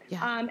simple.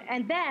 Yeah.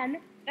 And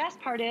then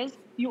best part is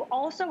you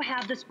also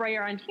have the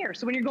sprayer on here.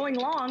 So when you're going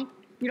long,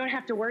 you don't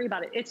have to worry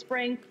about it. It's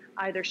spraying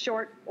either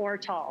short or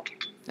tall.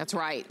 That's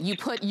right. You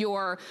put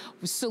your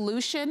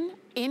solution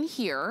in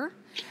here.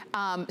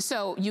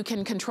 So you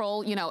can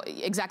control,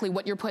 exactly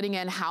what you're putting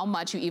in, how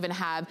much. You even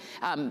have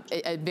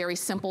a very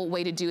simple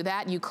way to do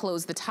that. You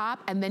close the top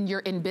and then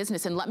you're in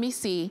business. And let me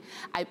see,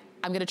 I'm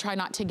gonna try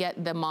not to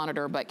get the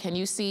monitor, but can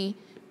you see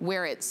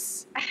where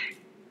it's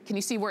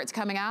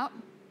coming out?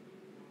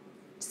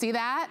 See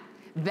that?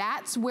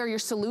 That's where your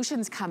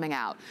solution's coming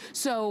out.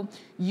 So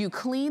you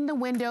clean the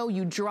window,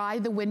 you dry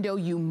the window,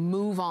 you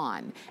move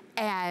on.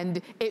 And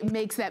it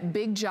makes that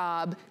big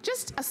job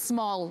just a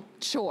small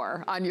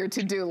chore on your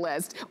to-do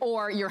list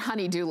or your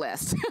honey-do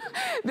list.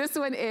 This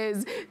one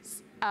is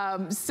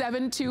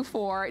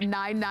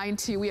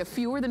 724-992. We have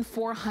fewer than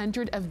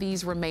 400 of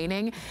these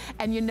remaining.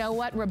 And you know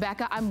what,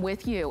 Rebecca, I'm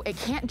with you. It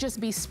can't just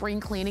be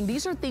spring cleaning.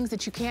 These are things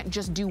that you can't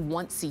just do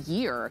once a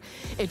year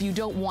if you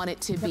don't want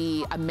it to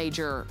be a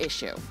major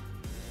issue.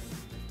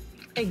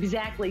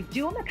 Exactly.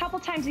 Do them a couple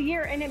times a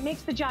year and it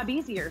makes the job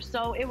easier,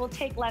 so it will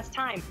take less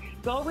time.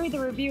 Go read the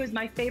reviews.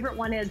 My favorite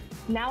one is,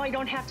 now I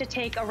don't have to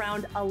take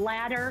around a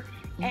ladder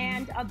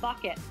and a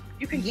bucket.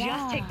 You can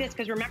just take this,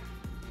 because remember,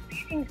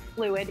 cleaning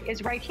fluid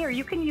is right here.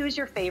 You can use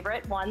your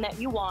favorite one that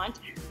you want.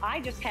 I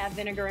just have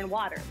vinegar and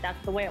water.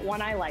 That's the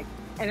one I like.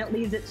 And it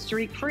leaves it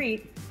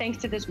streak-free thanks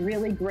to this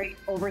really great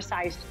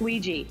oversized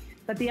squeegee.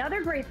 But the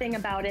other great thing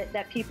about it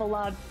that people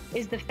love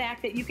is the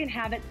fact that you can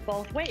have it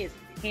both ways.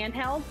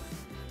 Handheld,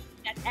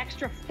 that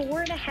extra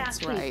 4.5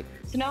 feet. Right.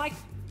 So now I'm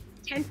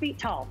 10 feet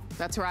tall.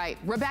 That's right.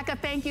 Rebecca,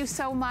 thank you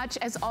so much,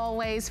 as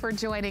always, for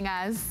joining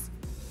us.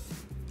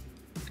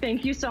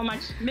 Thank you so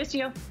much. Miss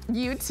you.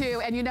 You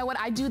too. And you know what?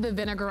 I do the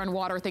vinegar and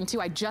water thing too.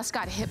 I just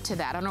got hip to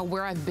that. I don't know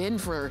where I've been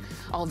for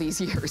all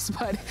these years,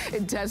 but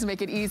it does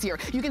make it easier.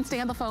 You can stay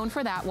on the phone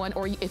for that one,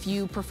 or if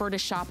you prefer to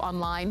shop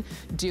online,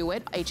 do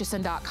it,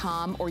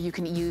 hsn.com, or you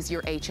can use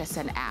your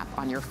HSN app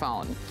on your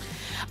phone.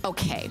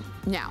 Okay,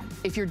 now,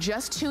 if you're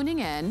just tuning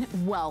in,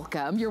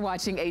 welcome. You're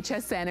watching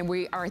HSN, and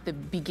we are at the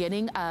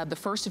beginning of the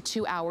first of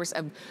 2 hours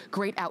of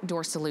great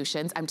outdoor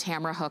solutions. I'm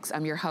Tamara Hooks,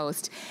 I'm your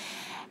host.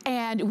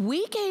 And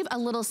we gave a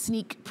little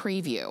sneak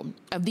preview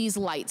of these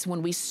lights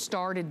when we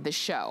started the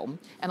show.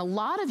 And a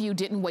lot of you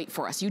didn't wait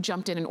for us. You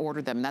jumped in and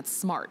ordered them. That's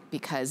smart,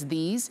 because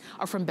these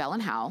are from Bell &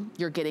 Howell.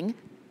 You're getting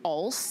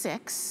all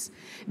 6.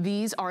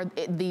 These are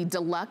the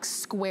deluxe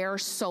square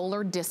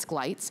solar disc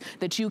lights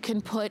that you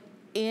can put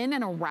in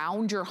and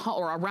around your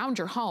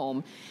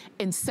home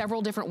in several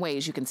different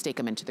ways. You can stake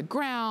them into the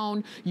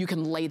ground, you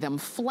can lay them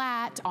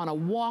flat on a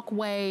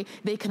walkway,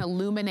 they can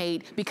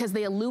illuminate, because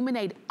they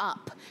illuminate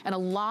up, and a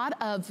lot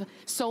of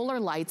solar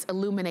lights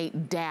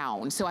illuminate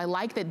down. So I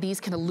like that these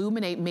can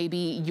illuminate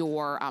maybe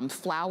your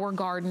flower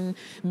garden,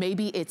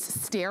 maybe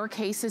it's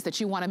staircases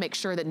that you wanna make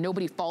sure that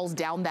nobody falls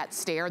down that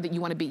stair, that you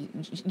wanna be,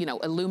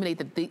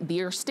 illuminate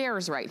your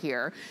stairs right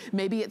here.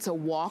 Maybe it's a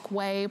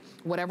walkway,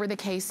 whatever the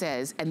case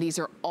is, and these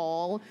are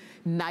all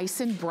nice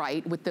and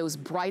bright with those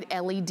bright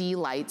LED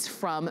lights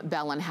from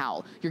Bell &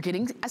 Howell. You're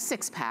getting a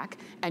 6-pack,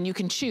 and you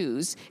can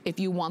choose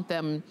if you want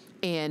them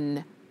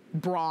in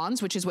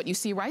bronze, which is what you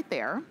see right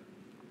there.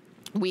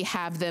 We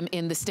have them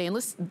in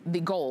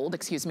the gold,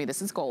 excuse me,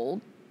 this is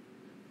gold.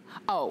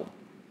 Oh,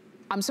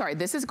 I'm sorry,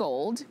 this is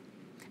gold,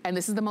 and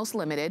this is the most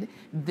limited.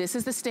 This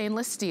is the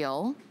stainless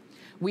steel.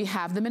 We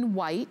have them in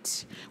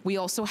white. We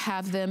also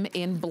have them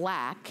in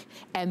black,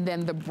 and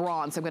then the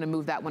bronze. I'm gonna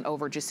move that one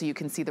over just so you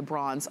can see the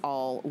bronze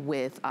all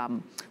with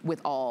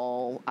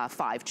all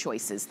 5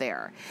 choices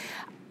there.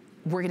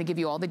 We're gonna give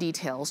you all the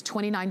details,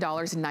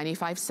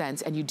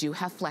 $29.95, and you do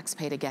have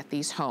FlexPay to get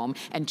these home.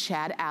 And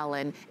Chad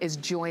Allen is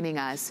joining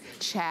us.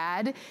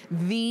 Chad,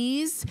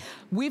 these,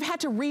 we've had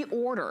to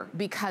reorder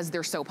because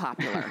they're so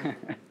popular.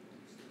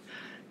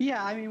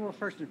 Yeah, I mean, well,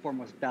 first and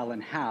foremost, Bell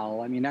 &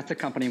 Howell. I mean, that's a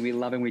company we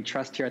love and we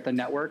trust here at the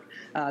network.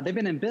 They've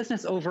been in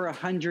business over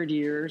 100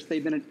 years.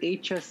 They've been at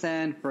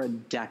HSN for a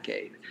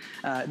decade.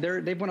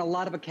 They've won a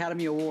lot of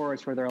Academy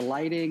Awards for their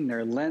lighting,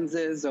 their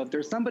lenses. So if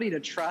there's somebody to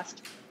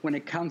trust when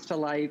it comes to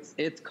lights,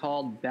 it's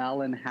called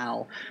Bell &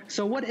 Howell.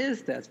 So what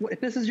is this? If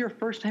this is your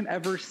first time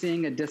ever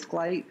seeing a disc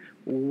light,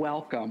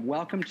 welcome.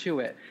 Welcome to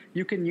it.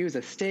 You can use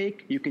a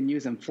stake. You can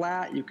use them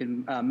flat. You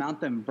can mount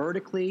them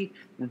vertically.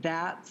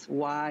 That's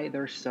why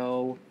they're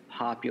so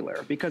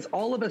popular, because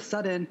all of a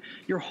sudden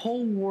your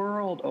whole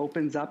world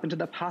opens up into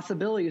the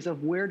possibilities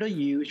of where to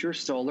use your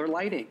solar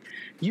lighting.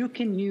 You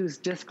can use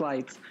disc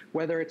lights,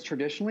 whether it's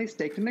traditionally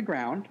staked in the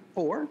ground,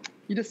 or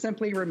you just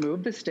simply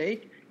remove the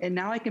stake, and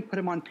now I can put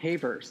them on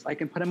pavers. I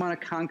can put them on a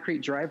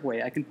concrete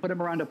driveway. I can put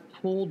them around a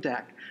pool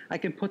deck. I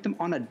can put them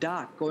on a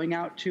dock going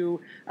out to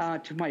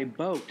my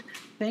boat,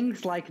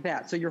 things like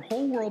that. So your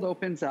whole world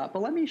opens up.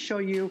 But let me show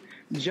you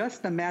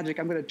just the magic.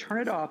 I'm gonna turn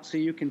it off so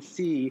you can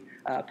see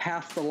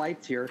past the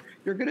lights here.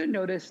 You're gonna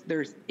notice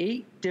there's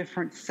 8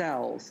 different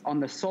cells on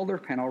the solar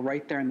panel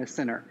right there in the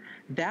center.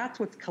 That's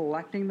what's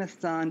collecting the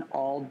sun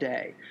all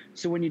day.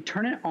 So when you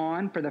turn it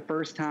on for the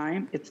first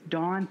time, it's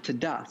dawn to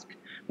dusk.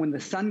 When the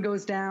sun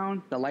goes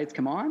down, the lights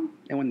come on,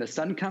 and when the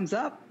sun comes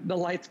up, the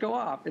lights go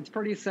off. It's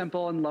pretty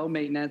simple and low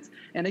maintenance.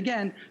 And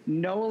again,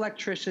 no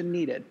electrician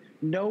needed,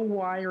 no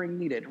wiring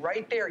needed.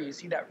 Right there, you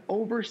see that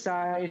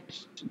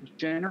oversized,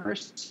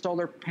 generous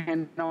solar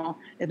panel,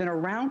 and then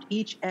around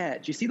each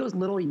edge, you see those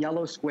little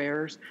yellow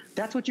squares?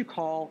 That's what you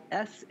call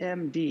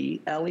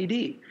SMD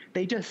LED.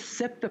 They just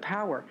sip the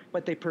power,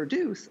 but they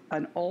produce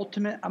an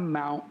ultimate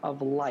amount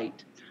of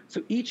light.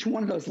 So each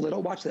one of those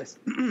little, watch this.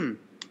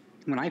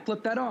 When I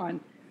flip that on,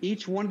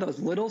 each one of those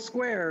little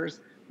squares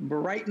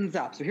brightens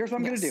up. So here's what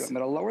I'm gonna do. I'm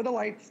gonna lower the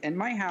lights in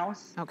my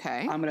house.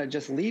 Okay. I'm gonna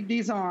just leave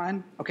these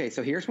on. Okay,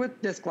 so here's with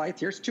disc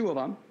lights. Here's 2 of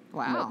them.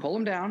 Wow. I'm gonna pull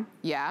them down.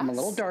 Yeah. I'm a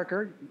little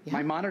darker. Yeah.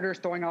 My monitor's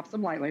throwing off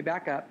some light. Let me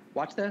back up.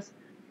 Watch this.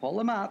 Pull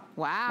them up.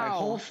 Wow. My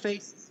whole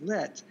face is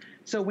lit.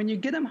 So when you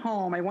get them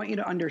home, I want you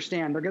to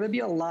understand they're gonna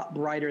be a lot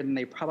brighter than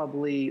they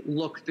probably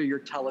look through your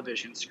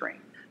television screen.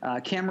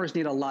 Cameras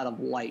need a lot of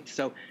light.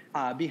 So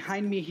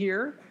behind me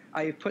here,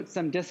 I put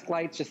some disc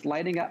lights just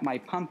lighting up my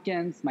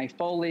pumpkins, my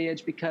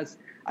foliage, because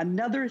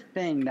another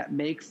thing that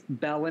makes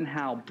Bell &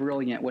 Howell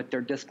brilliant with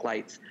their disc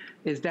lights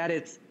is that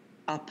it's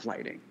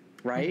uplighting,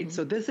 right?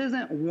 So this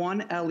isn't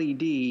one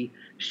LED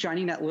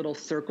shining that little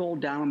circle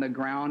down on the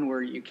ground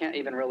where you can't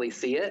even really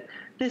see it.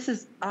 This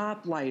is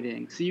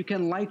uplighting. So you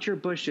can light your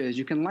bushes,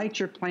 you can light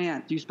your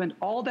plants. You spend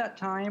all that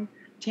time,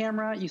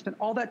 Tamara, you spend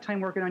all that time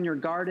working on your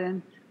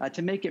garden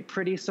to make it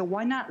pretty. So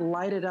why not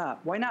light it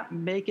up? Why not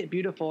make it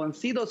beautiful and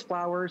see those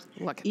flowers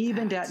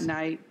even at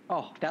night?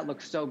 Oh, that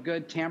looks so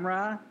good,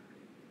 Tamara.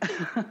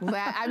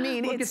 I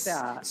mean, Look it's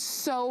at that.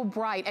 so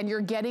bright, and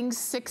you're getting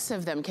 6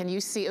 of them. Can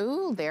you see?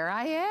 Ooh, there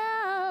I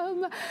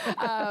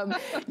am.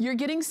 You're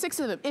getting 6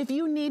 of them. If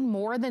you need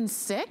more than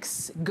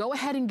 6, go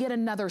ahead and get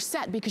another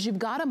set because you've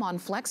got them on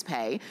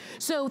FlexPay.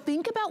 So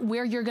think about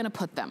where you're gonna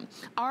put them.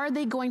 Are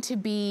they going to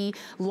be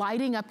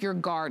lighting up your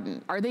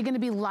garden? Are they gonna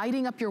be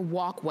lighting up your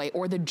walkway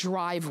or the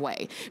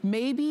driveway?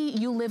 Maybe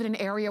you live in an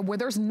area where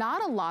there's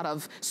not a lot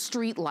of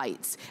street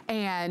lights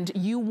and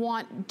you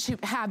want to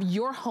have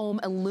your home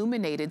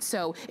illuminated.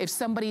 So if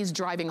somebody's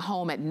driving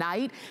home at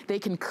night, they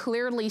can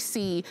clearly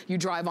see you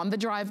drive on the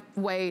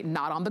driveway,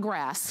 not on the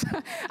grass.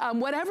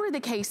 Whatever the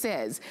case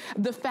is,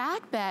 the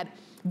fact that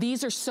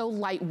these are so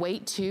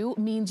lightweight too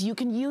means you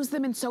can use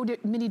them in so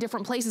many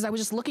different places. I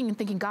was just looking and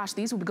thinking, gosh,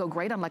 these would go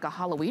great on like a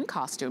Halloween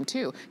costume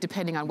too,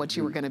 depending on what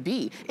you were gonna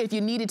be. If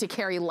you needed to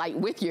carry light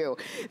with you,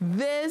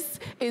 this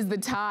is the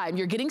time.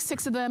 You're getting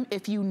 6 of them.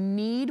 If you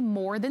need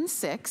more than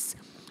 6,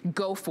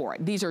 go for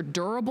it. These are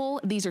durable.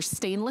 These are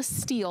stainless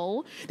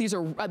steel. These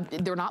are,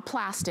 they're not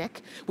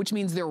plastic, which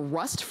means they're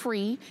rust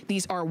free.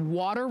 These are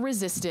water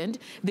resistant.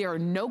 There are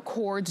no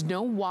cords,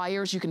 no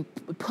wires. You can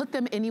put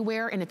them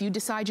anywhere. And if you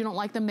decide you don't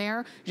like them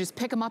there, you just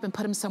pick them up and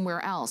put them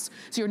somewhere else.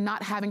 So you're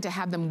not having to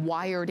have them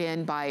wired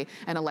in by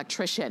an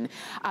electrician.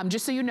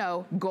 Just so you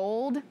know,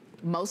 gold,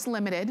 most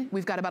limited.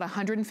 We've got about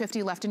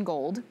 150 left in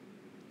gold.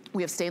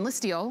 We have stainless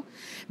steel.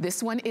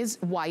 This one is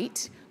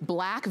white,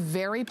 black,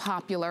 very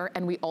popular,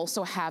 and we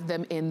also have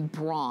them in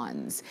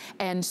bronze.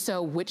 And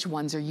so which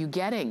ones are you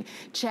getting?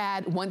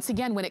 Chad, once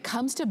again, when it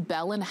comes to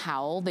Bell &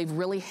 Howell, they've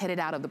really hit it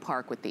out of the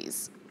park with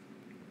these.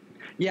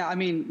 Yeah, I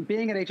mean,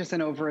 being at HSN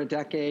over a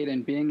decade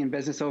and being in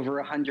business over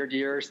 100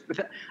 years,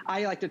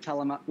 I like to tell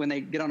them when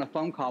they get on a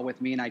phone call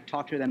with me, and I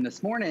talked to them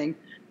this morning,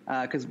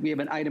 because we have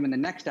an item in the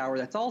next hour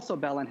that's also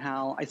Bell &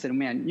 Howell. I said,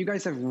 man, you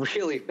guys have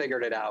really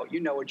figured it out.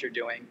 You know what you're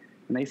doing.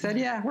 And they said,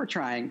 yeah, we're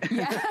trying.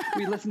 Yeah.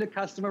 We listen to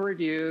customer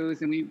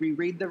reviews and we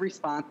read the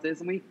responses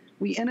and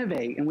we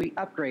innovate and we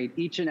upgrade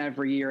each and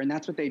every year. And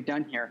that's what they've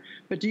done here.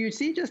 But do you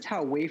see just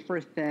how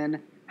wafer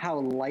thin, how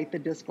light the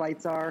disc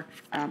lights are?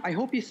 I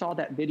hope you saw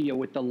that video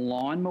with the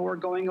lawnmower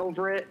going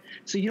over it.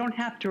 So you don't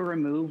have to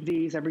remove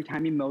these every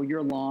time you mow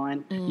your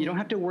lawn. You don't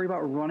have to worry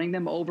about running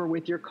them over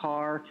with your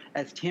car.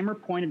 As Tamara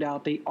pointed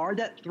out, they are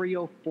that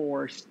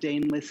 304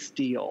 stainless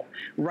steel.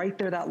 Right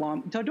there, that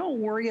long. So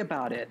don't worry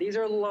about it. These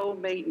are low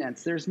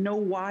maintenance. There's no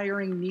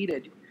wiring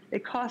needed.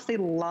 It costs a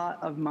lot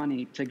of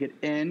money to get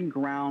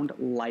in-ground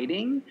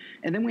lighting.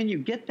 And then when you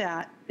get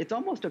that, it's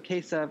almost a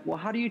case of, well,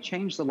 how do you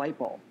change the light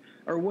bulb?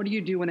 Or what do you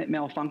do when it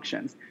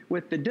malfunctions?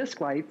 With the disc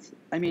lights,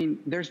 I mean,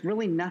 there's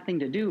really nothing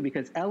to do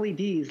because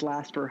LEDs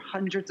last for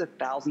hundreds of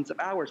thousands of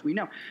hours, we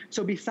know.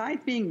 So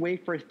besides being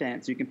wafer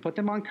thin, so you can put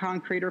them on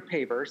concrete or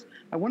pavers,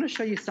 I want to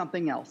show you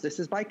something else. This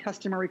is by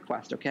customer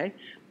request, okay?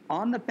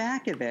 On the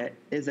back of it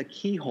is a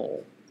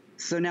keyhole.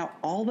 So now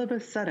all of a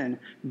sudden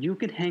you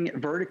can hang it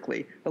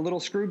vertically. The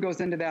little screw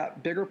goes into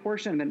that bigger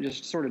portion and then it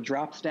just sort of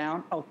drops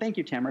down. Oh, thank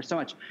you, Tamara, so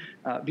much.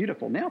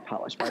 Beautiful nail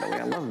polish, by the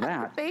way. I love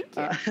that. Thank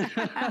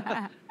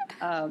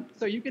you.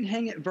 So you can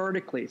hang it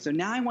vertically. So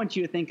now I want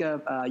you to think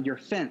of your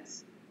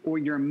fence or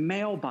your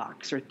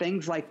mailbox or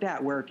things like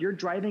that, where if you're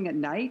driving at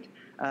night,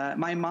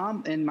 my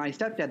mom and my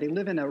stepdad, they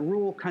live in a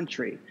rural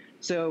country.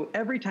 So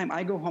every time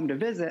I go home to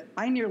visit,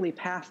 I nearly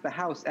pass the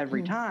house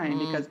every time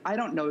because I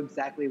don't know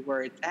exactly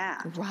where it's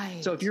at.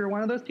 Right. So if you're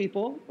one of those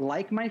people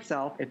like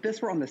myself, if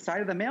this were on the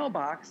side of the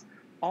mailbox,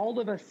 all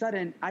of a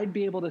sudden I'd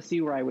be able to see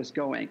where I was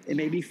going. It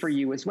may be for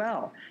you as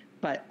well.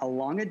 But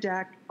along a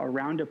deck,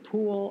 around a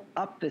pool,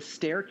 up the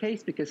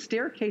staircase, because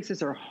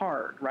staircases are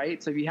hard,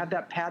 right? So if you have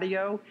that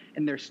patio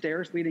and there's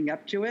stairs leading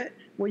up to it,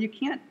 well, you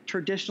can't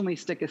traditionally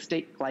stick a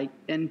stake light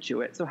into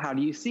it. So how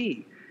do you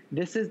see?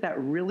 This is that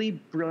really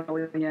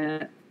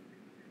brilliant,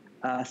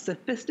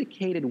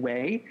 sophisticated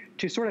way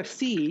to sort of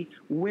see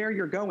where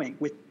you're going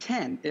with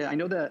 10. I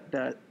know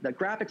the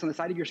graphics on the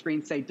side of your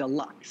screen say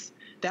deluxe.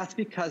 That's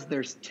because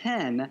there's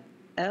 10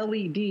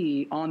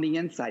 LED on the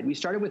inside. We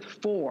started with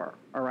 4,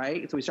 all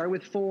right? So we started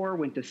with 4,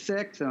 went to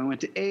 6, and then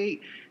went to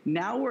 8.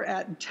 Now we're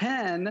at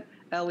 10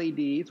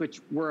 LEDs, which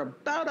we're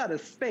about out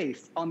of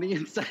space on the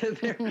inside of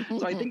there.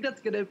 So I think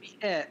that's going to be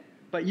it.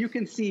 But you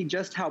can see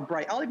just how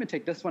bright. I'll even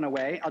take this one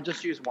away. I'll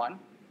just use one.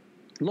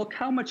 Look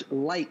how much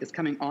light is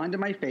coming onto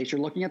my face.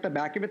 You're looking at the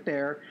back of it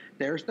there.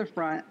 There's the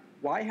front.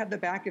 Why have the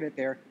back of it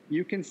there?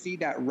 You can see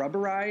that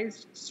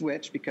rubberized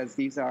switch because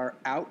these are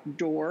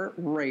outdoor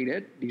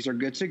rated. These are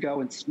good to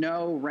go in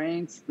snow,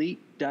 rain, sleet,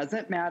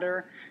 doesn't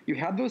matter. You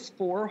have those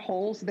 4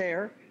 holes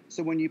there.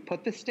 So when you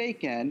put the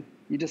stake in,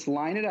 you just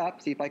line it up.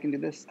 See if I can do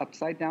this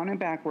upside down and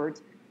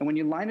backwards. And when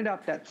you line it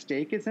up, that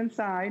stake is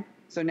inside.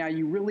 So now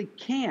you really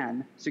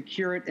can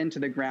secure it into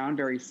the ground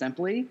very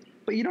simply,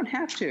 but you don't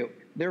have to.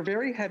 They're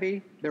very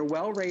heavy. They're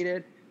well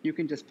rated. You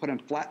can just put them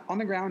flat on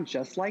the ground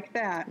just like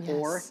that,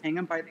 or hang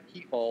them by the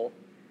keyhole.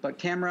 But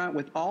Tamara,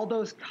 with all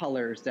those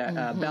colors that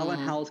Bell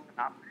and Howell's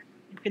come out,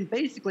 you can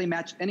basically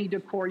match any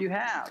decor you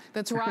have.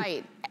 That's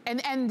right.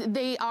 And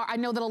they are, I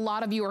know that a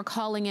lot of you are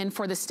calling in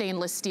for the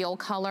stainless steel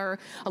color.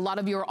 A lot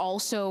of you are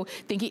also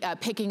thinking,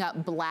 picking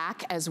up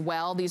black as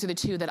well. These are the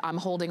 2 that I'm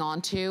holding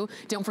on to.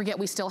 Don't forget,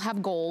 we still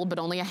have gold, but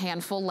only a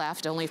handful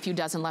left, only a few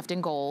dozen left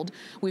in gold.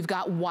 We've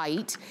got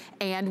white,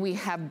 and we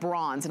have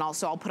bronze. And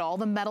also, I'll put all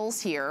the metals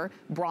here,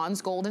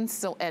 bronze, gold,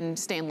 and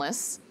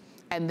stainless.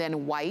 And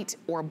then white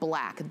or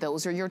black.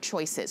 Those are your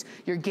choices.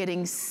 You're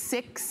getting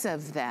 6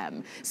 of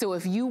them. So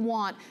if you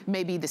want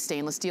maybe the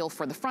stainless steel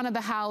for the front of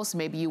the house,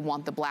 maybe you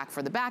want the black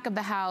for the back of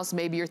the house,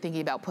 maybe you're thinking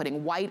about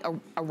putting white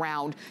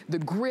around the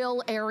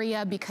grill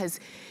area, because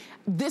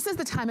this is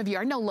the time of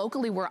year. I know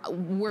locally where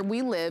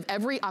we live,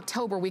 every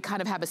October we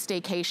kind of have a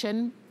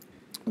staycation,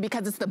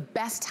 because it's the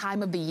best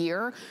time of the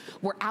year.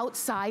 We're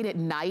outside at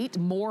night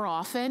more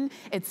often.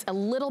 It's a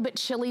little bit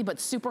chilly, but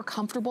super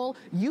comfortable.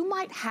 You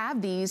might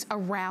have these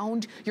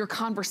around your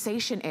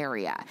conversation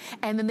area,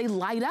 and then they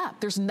light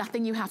up. There's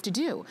nothing you have to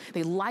do.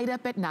 They light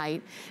up at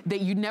night, that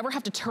you never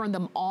have to turn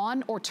them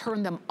on or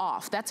turn them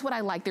off. That's what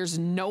I like. There's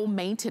no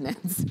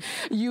maintenance.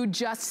 You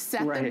just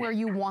set them where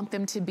you want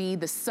them to be.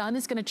 The sun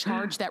is gonna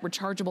charge that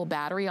rechargeable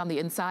battery on the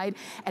inside,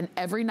 and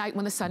every night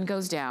when the sun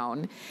goes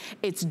down,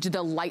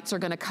 the lights are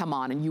gonna come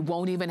on, and you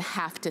won't even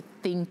have to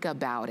think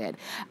about it.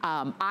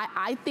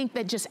 I think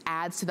that just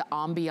adds to the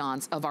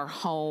ambiance of our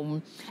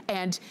home,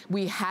 and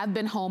we have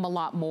been home a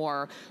lot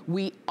more.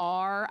 We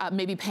are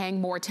maybe paying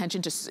more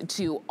attention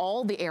to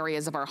all the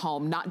areas of our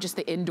home, not just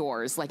the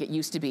indoors like it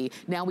used to be.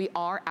 Now we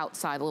are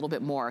outside a little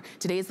bit more.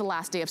 Today is the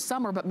last day of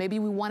summer, but maybe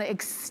we want to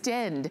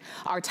extend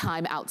our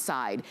time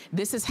outside.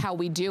 This is how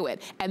we do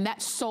it. And that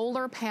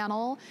solar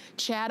panel,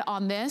 Chad,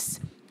 on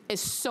this, is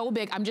so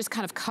big. I'm just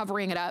kind of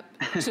covering it up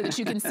so that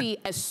you can see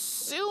as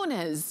soon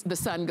as the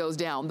sun goes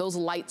down, those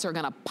lights are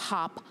gonna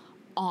pop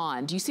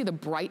on. Do you see the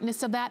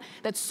brightness of that?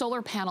 That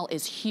solar panel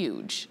is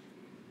huge.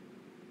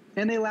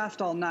 And they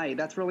last all night.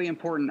 That's really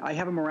important. I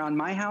have them around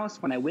my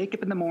house. When I wake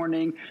up in the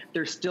morning,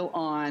 they're still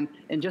on.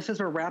 And just as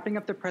we're wrapping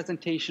up the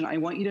presentation, I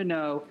want you to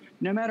know,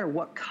 no matter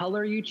what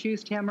color you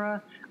choose,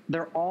 Tamara,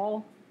 they're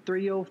all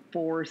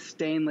 304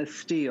 stainless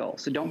steel.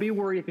 So don't be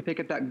worried if you pick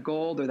up that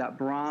gold or that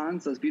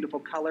bronze, those beautiful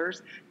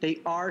colors. They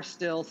are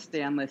still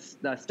stainless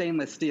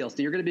steel.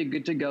 So you're going to be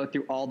good to go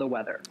through all the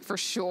weather. For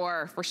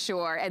sure, for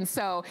sure. And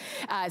so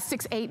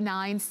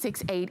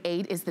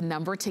 689-688 is the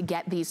number to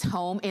get these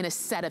home in a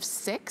set of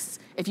 6.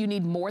 If you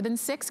need more than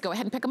 6, go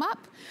ahead and pick them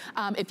up.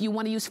 If you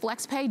want to use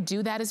FlexPay,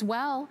 do that as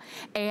well.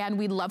 And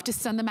we'd love to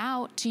send them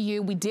out to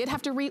you. We did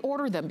have to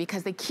reorder them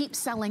because they keep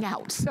selling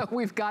out. So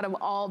we've got them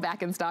all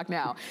back in stock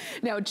now.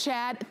 Now,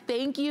 Chad,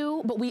 thank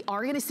you, but we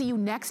are going to see you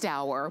next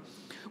hour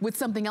with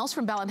something else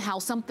from Bell & Howell,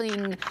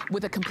 something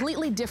with a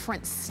completely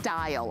different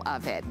style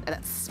of it,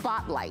 that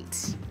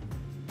spotlight.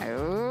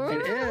 Oh,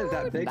 it is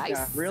that big,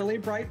 nice. Really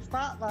bright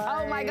spotlight.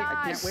 Oh my gosh.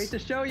 I can't wait to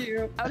show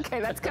you. Okay,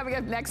 that's coming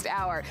up next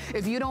hour.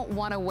 If you don't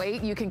want to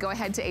wait, you can go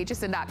ahead to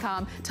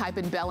hsn.com, type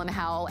in Bell &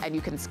 Howell, and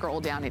you can scroll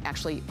down and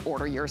actually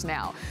order yours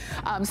now.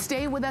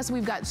 Stay with us.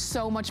 We've got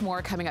so much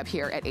more coming up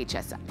here at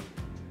HSN.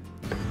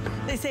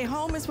 They say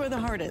home is where the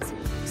heart is.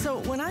 So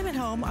when I'm at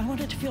home, I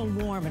want it to feel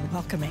warm and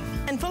welcoming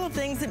and full of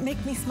things that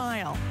make me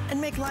smile and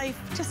make life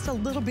just a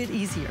little bit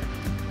easier.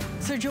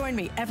 So join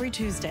me every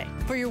Tuesday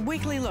for your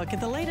weekly look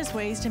at the latest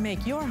ways to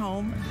make your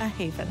home a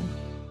haven.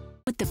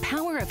 With the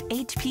power of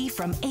HP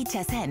from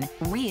HSN,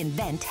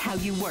 reinvent how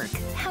you work,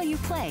 how you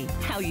play,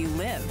 how you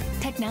live.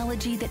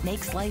 Technology that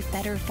makes life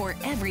better for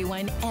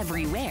everyone,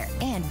 everywhere,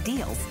 and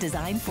deals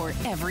designed for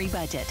every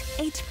budget.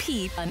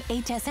 HP on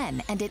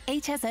HSN and at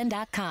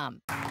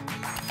hsn.com.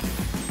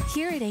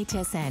 Here at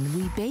HSN,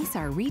 we base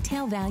our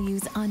retail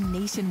values on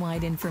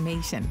nationwide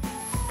information.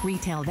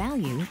 Retail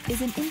value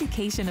is an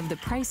indication of the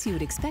price you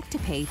would expect to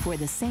pay for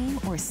the same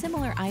or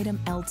similar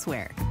item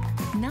elsewhere,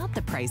 not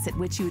the price at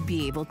which you would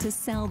be able to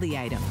sell the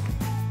item.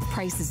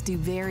 Prices do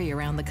vary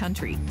around the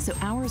country, so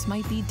ours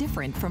might be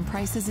different from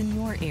prices in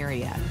your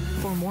area.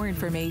 For more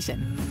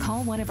information,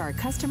 call one of our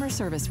customer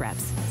service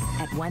reps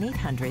at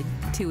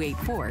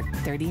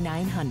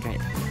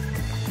 1-800-284-3900.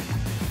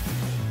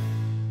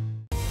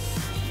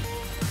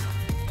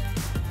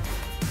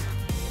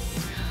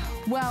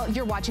 Well,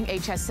 you're watching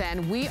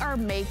HSN. We are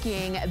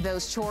making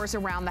those chores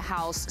around the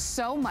house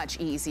so much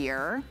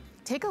easier.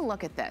 Take a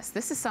look at this.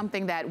 This is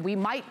something that we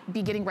might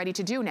be getting ready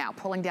to do now,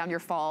 pulling down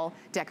your fall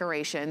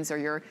decorations or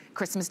your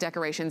Christmas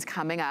decorations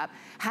coming up.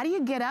 How do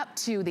you get up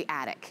to the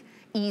attic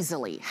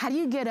easily? How do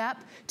you get up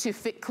to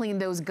clean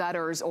those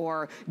gutters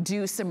or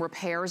do some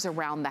repairs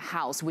around the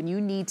house when you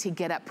need to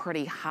get up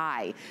pretty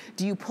high?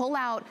 Do you pull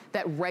out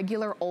that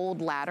regular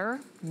old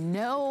ladder?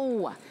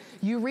 No.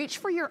 You reach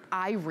for your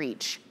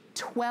iReach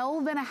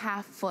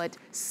 12.5-foot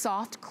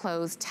soft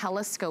close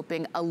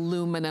telescoping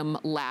aluminum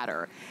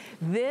ladder.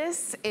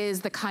 This is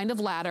the kind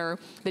of ladder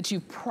that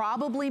you've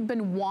probably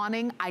been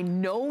wanting. I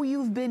know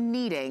you've been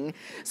needing.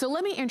 So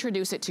let me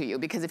introduce it to you,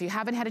 because if you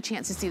haven't had a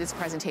chance to see this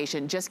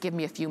presentation, just give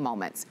me a few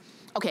moments.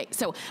 Okay,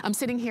 so I'm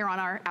sitting here on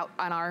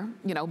our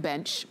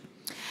bench.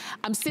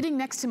 I'm sitting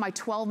next to my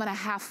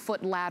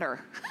 12.5-foot ladder.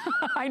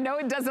 I know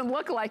it doesn't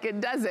look like it,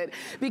 does it?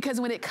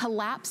 Because when it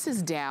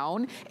collapses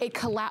down to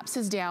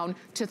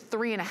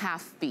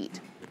 3.5 feet.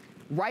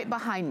 Right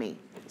behind me,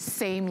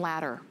 same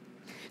ladder.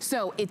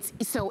 So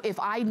if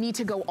I need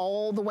to go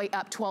all the way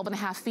up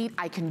 12.5 feet,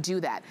 I can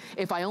do that.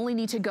 If I only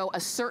need to go a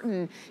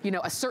certain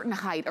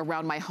height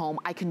around my home,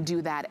 I can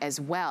do that as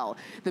well.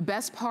 The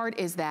best part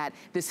is that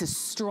this is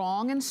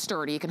strong and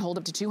sturdy. It can hold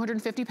up to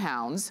 250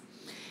 pounds.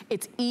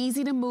 It's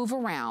easy to move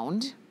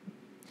around.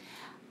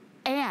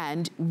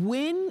 And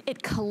when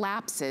it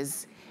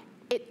collapses,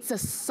 it's a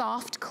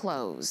soft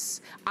close.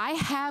 I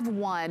have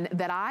one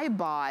that I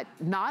bought,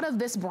 not of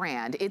this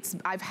brand.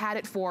 I've had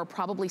it for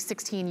probably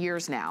 16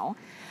 years now.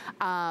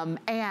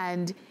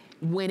 And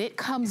when it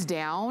comes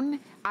down,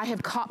 I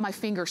have caught my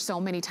finger so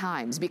many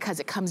times because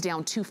it comes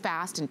down too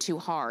fast and too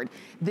hard.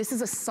 This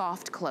is a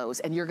soft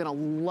close, and you're gonna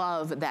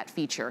love that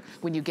feature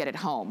when you get it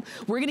home.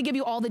 We're gonna give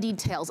you all the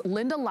details.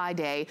 Linda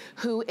Lyday,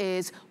 who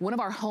is one of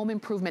our home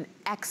improvement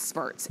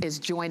experts, is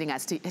joining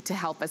us to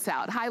help us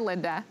out. Hi,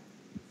 Linda.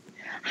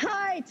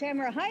 Hi,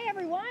 Tamara. Hi,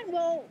 everyone.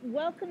 Well,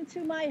 welcome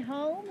to my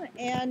home.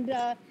 And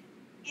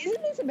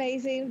isn't this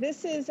amazing?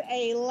 This is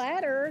a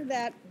ladder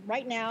that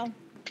right now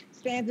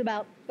stands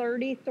about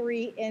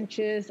 33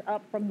 inches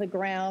up from the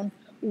ground,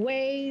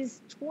 weighs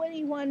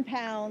 21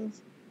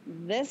 pounds.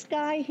 This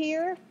guy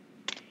here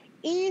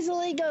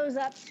easily goes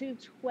up to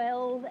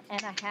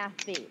 12.5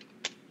 feet.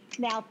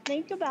 Now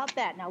think about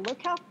that. Now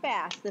look how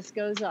fast this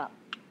goes up.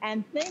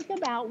 And think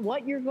about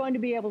what you're going to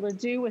be able to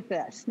do with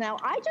this. Now,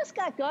 I just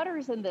got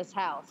gutters in this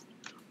house,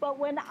 but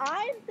when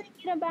I'm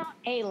thinking about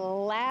a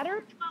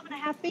ladder,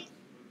 12.5 feet,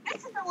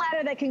 this is a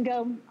ladder that can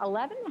go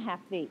 11.5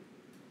 feet,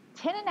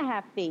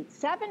 10.5 feet,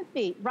 7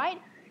 feet,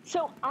 right?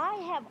 So I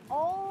have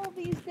all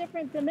these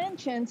different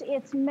dimensions.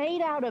 It's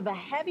made out of a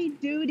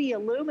heavy-duty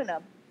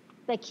aluminum,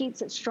 that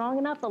keeps it strong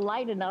enough,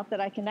 light enough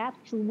that I can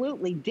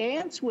absolutely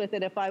dance with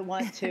it if I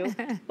want to.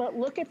 But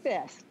look at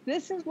this.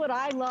 This is what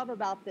I love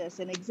about this,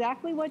 and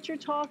exactly what you're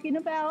talking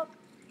about.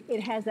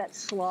 It has that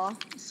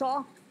soft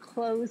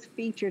close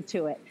feature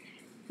to it.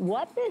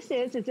 What this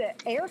is an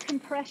air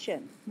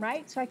compression,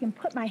 right? So I can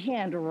put my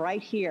hand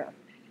right here.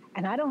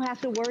 And I don't have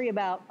to worry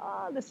about,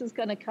 oh, this is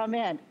going to come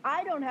in.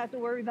 I don't have to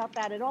worry about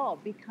that at all,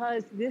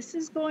 because this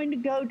is going to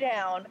go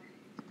down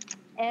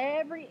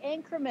every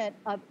increment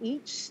of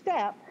each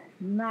step,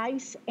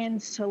 nice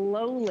and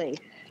slowly.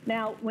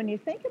 Now, when you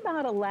think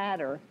about a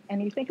ladder,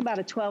 and you think about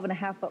a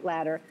 12.5-foot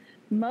ladder,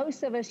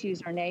 most of us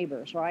use our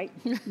neighbors, right?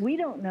 We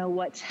don't know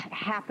what's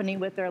happening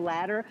with their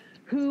ladder,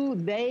 who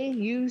they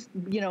used,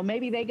 you know,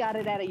 maybe they got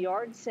it at a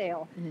yard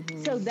sale.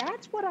 So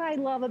that's what I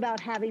love about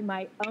having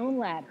my own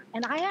ladder.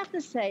 And I have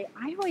to say,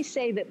 I always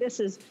say that this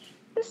is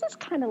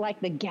kind of like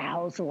the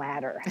gal's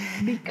ladder,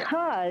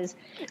 because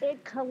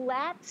it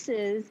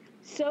collapses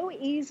so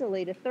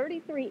easily to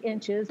 33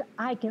 inches.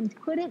 I can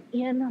put it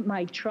in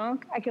my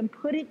trunk. I can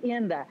put it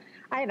in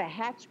I have a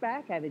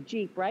hatchback, I have a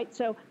Jeep, right?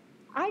 So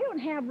I don't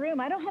have room.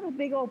 I don't have a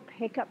big old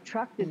pickup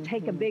truck to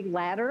take a big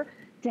ladder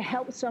to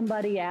help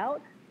somebody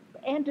out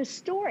and to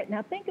store it.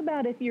 Now think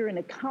about if you're in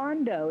a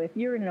condo, if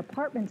you're in an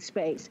apartment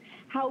space,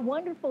 how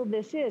wonderful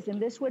this is.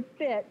 And this would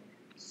fit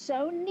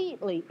so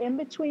neatly in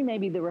between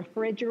maybe the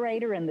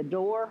refrigerator and the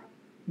door,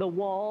 the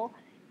wall.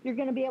 You're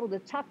going to be able to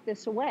tuck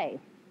this away.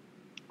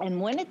 And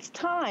when it's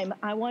time,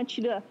 I want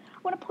to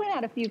point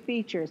out a few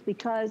features,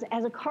 because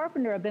as a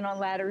carpenter, I've been on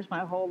ladders my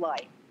whole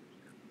life.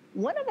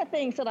 One of the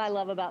things that I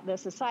love about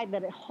this, aside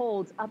that it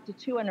holds up to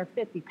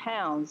 250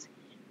 pounds,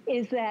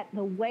 is that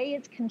the way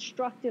it's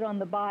constructed on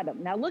the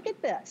bottom. Now look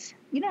at this.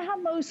 You know how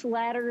most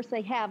ladders,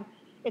 they have,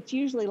 it's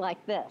usually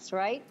like this,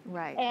 right?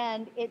 Right.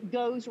 And it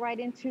goes right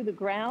into the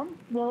ground.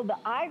 Well, the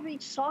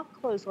iReach soft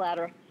close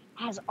ladder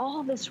has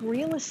all this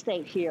real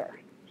estate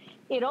here.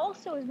 It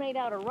also is made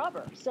out of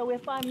rubber. So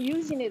if I'm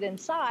using it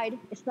inside,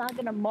 it's not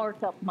gonna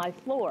mark up my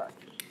floor.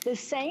 The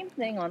same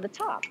thing on the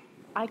top.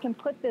 I can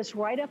put this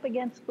right up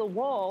against the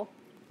wall,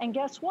 and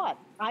guess what?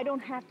 I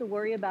don't have to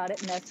worry about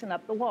it messing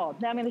up the wall.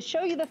 Now I'm gonna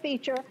show you the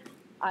feature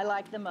I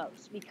like the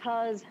most,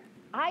 because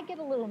I get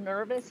a little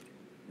nervous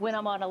when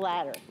I'm on a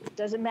ladder.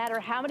 Doesn't matter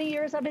how many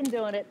years I've been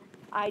doing it,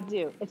 I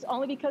do. It's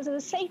only because of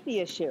the safety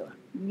issue.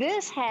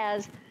 This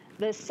has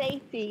the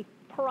safety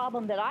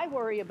problem that I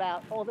worry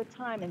about all the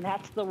time, and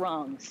that's the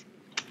rungs.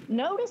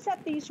 Notice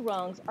that these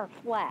rungs are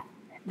flat.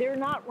 They're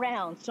not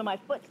round, so my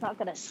foot's not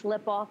gonna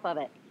slip off of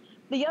it.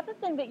 The other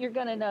thing that you're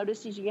gonna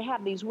notice is you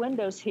have these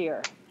windows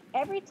here.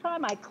 Every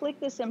time I click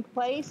this in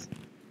place,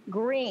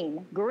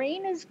 green.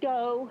 Green is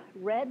go,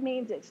 red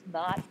means it's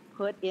not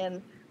put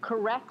in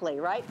correctly,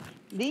 right?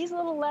 These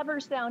little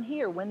levers down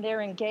here, when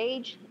they're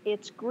engaged,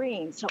 it's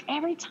green. So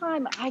every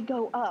time I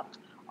go up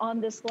on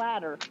this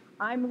ladder,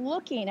 I'm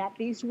looking at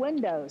these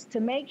windows to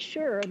make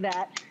sure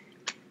that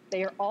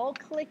they are all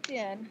clicked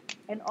in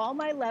and all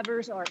my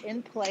levers are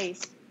in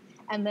place,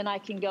 and then I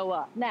can go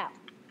up. Now,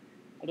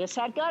 I just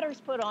had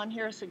gutters put on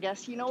here, so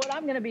guess you know what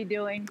I'm gonna be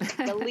doing.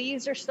 The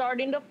leaves are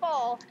starting to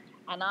fall,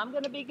 and I'm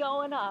gonna be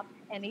going up,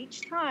 and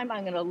each time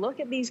I'm gonna look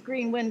at these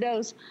green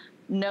windows,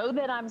 know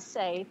that I'm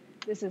safe.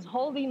 This is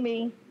holding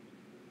me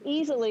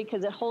easily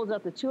because it holds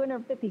up to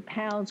 250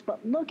 pounds, but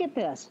look at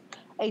this,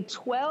 a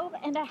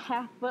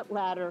 12.5-foot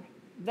ladder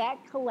that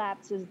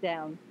collapses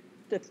down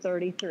to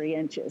 33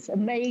 inches.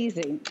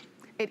 Amazing.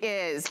 It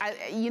is.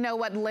 You know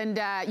what,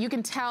 Linda? You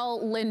can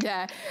tell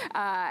Linda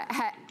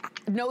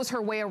knows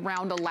her way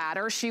around a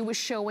ladder. She was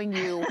showing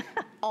you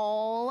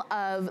all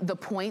of the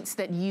points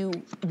that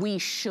we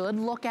should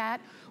look at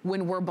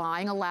when we're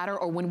buying a ladder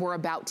or when we're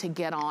about to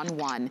get on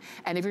one.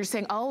 And if you're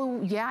saying,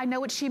 oh yeah, I know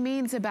what she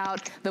means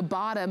about the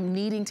bottom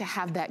needing to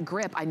have that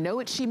grip. I know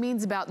what she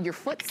means about your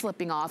foot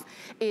slipping off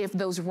if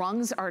those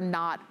rungs are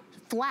not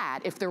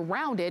flat. If they're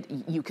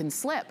rounded, you can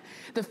slip.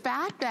 The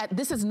fact that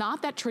this is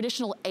not that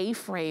traditional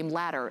A-frame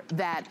ladder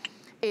that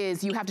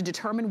is, you have to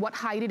determine what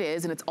height it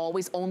is, and it's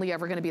always only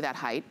ever gonna be that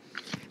height.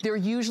 They're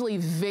usually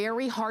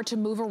very hard to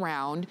move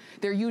around.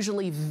 They're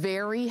usually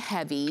very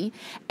heavy,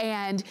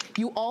 and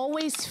you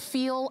always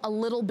feel a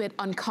little bit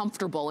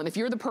uncomfortable. And if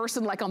you're the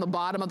person like on the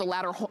bottom of the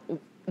ladder,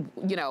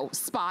 you know,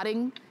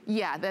 spotting,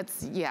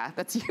 that's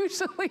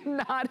usually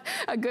not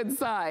a good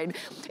sign.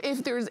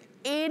 If there's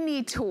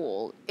any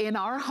tool in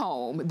our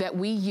home that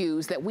we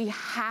use that we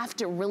have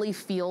to really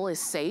feel is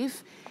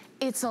safe,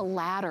 it's a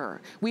ladder.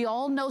 We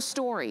all know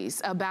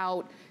stories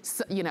about,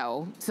 you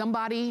know,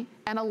 somebody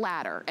and a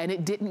ladder and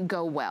it didn't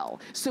go well.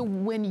 So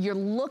when you're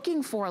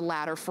looking for a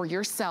ladder for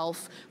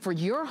yourself, for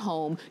your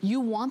home,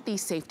 you want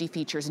these safety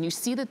features, and you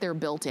see that they're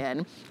built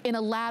in a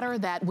ladder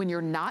that when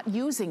you're not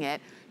using it,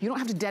 you don't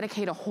have to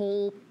dedicate a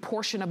whole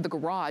portion of the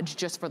garage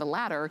just for the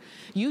ladder.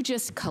 You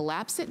just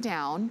collapse it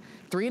down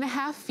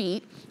 3.5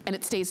 feet and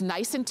it stays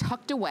nice and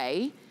tucked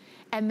away.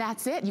 And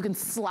that's it. You can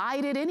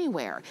slide it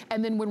anywhere.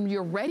 And then when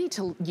you're ready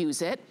to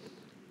use it,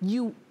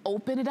 you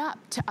open it up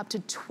to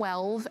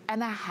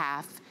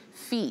 12.5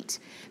 feet.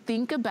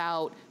 Think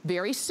about,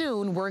 very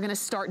soon, we're gonna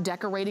start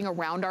decorating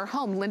around our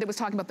home. Linda was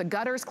talking about the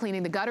gutters,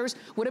 cleaning the gutters.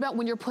 What about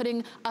when you're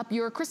putting up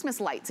your Christmas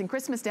lights and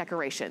Christmas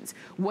decorations?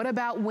 What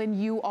about when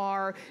you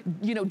are,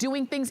 you know,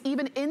 doing things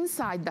even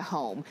inside the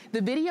home?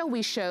 The video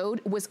we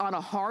showed was on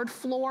a hard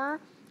floor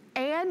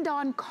and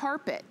on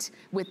carpet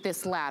with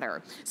this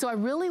ladder. So I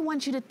really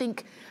want you to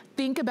think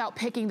about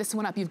picking this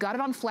one up. You've got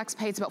it on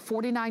FlexPay. It's about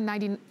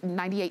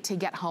 $49.98 to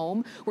get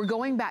home. We're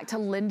going back to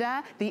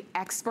Linda, the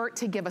expert,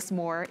 to give us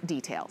more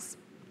details.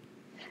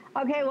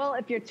 Okay, well,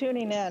 if you're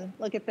tuning in,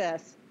 look at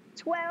this.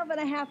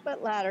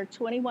 12.5-foot ladder,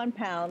 21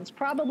 pounds,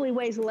 probably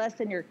weighs less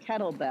than your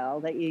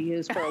kettlebell that you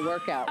use for a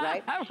workout,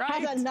 right? Right.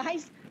 Has a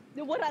nice,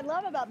 what I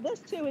love about this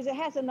too is it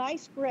has a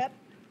nice grip,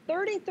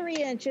 33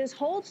 inches,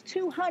 holds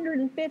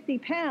 250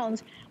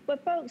 pounds.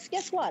 But folks,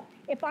 guess what?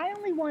 If I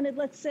only wanted,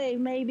 let's say,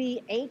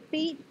 maybe 8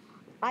 feet,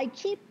 I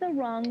keep the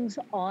rungs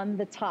on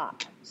the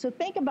top. So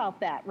think about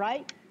that,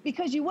 right?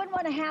 Because you wouldn't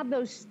want to have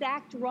those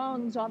stacked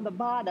rungs on the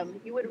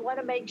bottom. You would want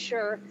to make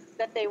sure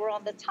that they were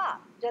on the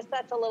top. Just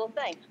that's a little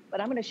thing.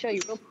 But I'm going to show you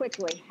real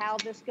quickly how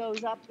this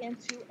goes up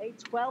into a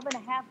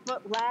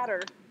 12.5-foot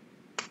ladder.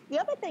 The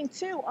other thing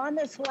too, on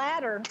this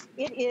ladder,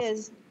 it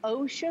is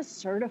OSHA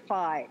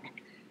certified.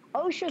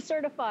 OSHA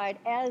certified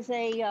as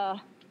a,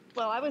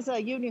 well, I was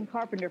a union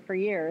carpenter for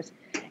years,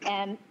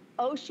 and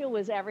OSHA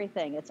was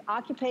everything. It's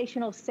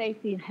Occupational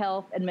Safety and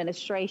Health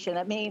Administration.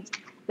 That means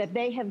that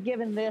they have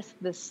given this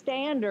the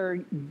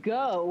standard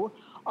go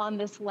on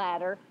this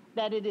ladder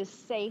that it is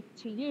safe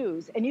to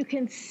use. And you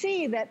can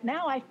see that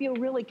now I feel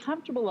really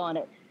comfortable on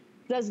it.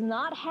 Does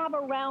not have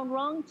a round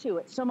rung to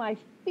it, so my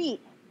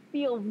feet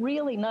feel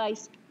really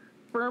nice,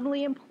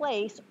 firmly in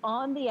place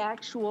on the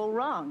actual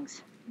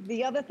rungs.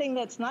 The other thing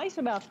that's nice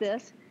about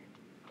this,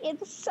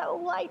 it's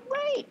so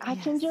lightweight. I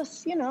can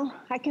just, you know,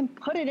 I can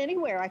put it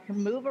anywhere. I can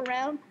move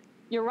around.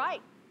 You're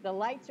right. The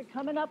lights are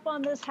coming up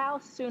on this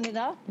house soon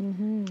enough.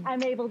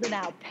 I'm able to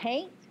now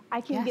paint.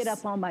 I can get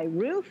up on my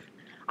roof.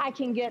 I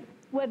can get,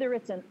 whether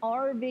it's an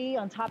RV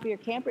on top of your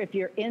camper, if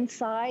you're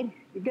inside,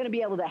 you're going to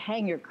be able to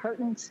hang your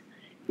curtains.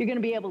 You're going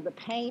to be able to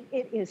paint.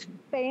 It is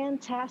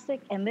fantastic.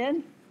 And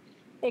then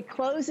it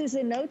closes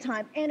in no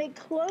time, and it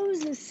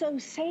closes so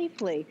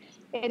safely.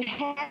 It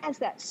has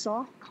that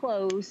soft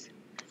close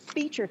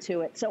feature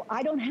to it, so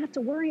I don't have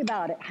to worry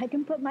about it. I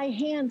can put my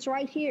hands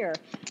right here,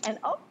 and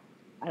oh,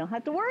 I don't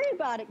have to worry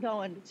about it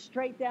going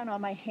straight down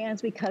on my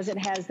hands because it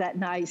has that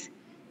nice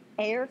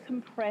air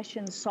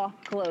compression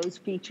soft close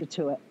feature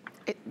to it.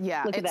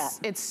 Look at that.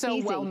 It's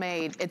so well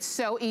made. It's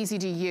so easy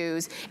to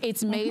use.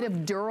 It's made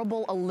of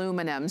durable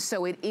aluminum,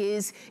 so it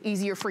is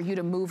easier for you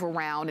to move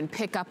around and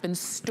pick up and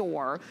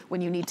store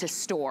when you need to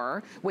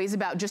store. Weighs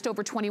about just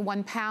over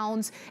 21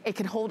 pounds. It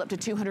can hold up to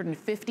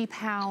 250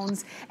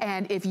 pounds.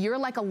 And if you're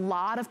like a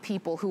lot of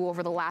people who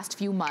over the last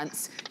few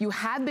months, you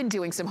have been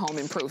doing some home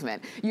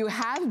improvement. You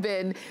have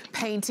been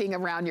painting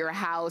around your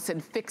house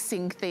and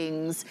fixing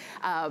things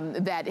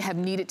that have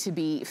needed to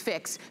be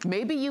fixed.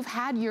 Maybe you've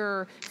had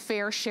your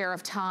fair share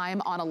of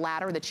time on a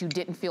ladder that you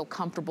didn't feel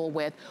comfortable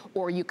with,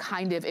 or you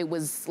kind of, it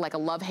was like a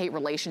love-hate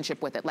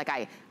relationship with it. Like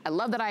I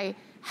love that I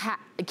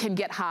can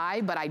get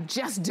high, but I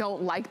just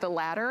don't like the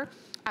ladder.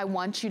 I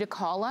want you to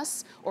call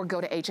us or go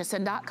to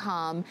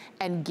hsn.com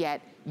and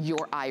get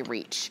your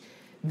iReach.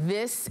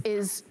 This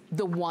is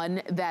the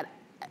one that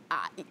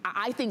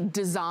I think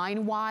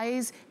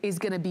design-wise is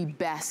gonna be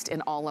best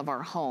in all of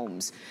our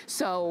homes.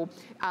 So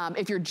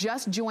if you're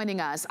just joining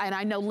us, and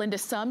I know, Linda,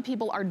 some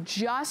people are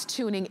just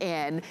tuning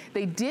in,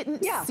 they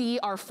didn't see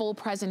our full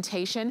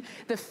presentation.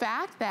 The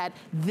fact that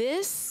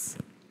this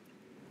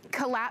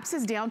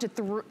collapses down to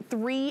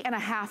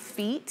 3.5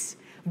 feet,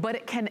 but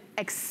it can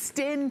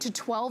extend to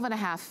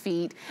 12.5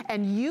 feet,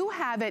 and you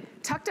have it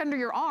tucked under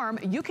your arm,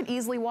 you can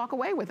easily walk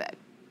away with it.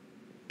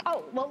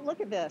 Oh, well,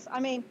 look at this. I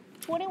mean,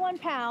 21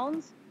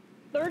 pounds,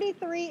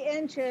 33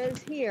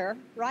 inches here,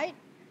 right?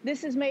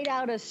 This is made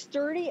out of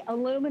sturdy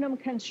aluminum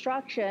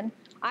construction.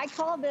 I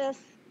call this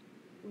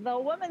the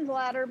woman's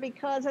ladder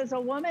because as a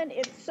woman,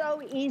 it's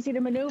so easy to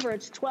maneuver.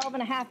 It's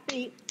 12.5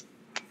 feet.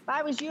 If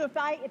I was you,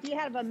 if you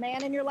have a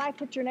man in your life,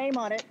 put your name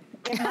on it.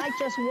 It might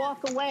just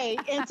walk away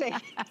into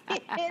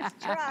his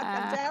truck,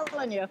 I'm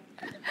telling you.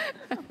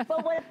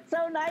 But what's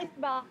so nice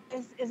about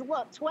this is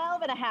look,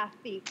 12.5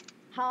 feet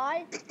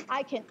high.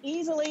 I can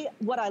easily,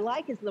 what I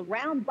like is the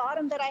round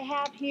bottom that I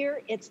have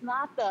here. It's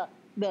not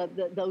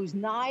those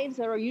knives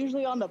that are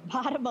usually on the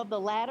bottom of the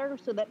ladder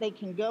so that they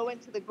can go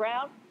into the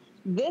ground.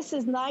 This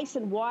is nice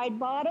and wide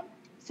bottom,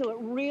 so it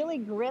really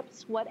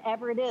grips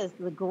whatever it is,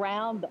 the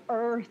ground, the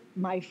earth,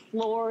 my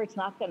floor. It's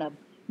not gonna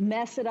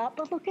mess it up.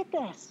 But look at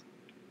this.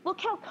 Look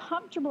how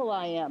comfortable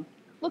I am.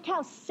 Look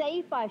how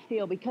safe I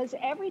feel, because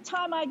every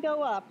time I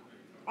go up,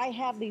 I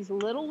have these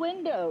little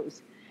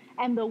windows,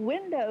 and the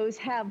windows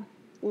have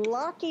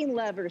locking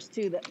levers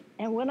to them.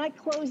 And when I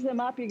close them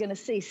up, you're gonna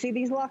see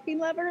these locking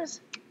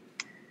levers?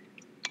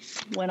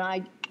 When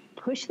I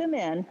push them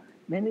in,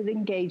 then it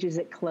engages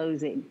at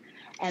closing.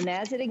 And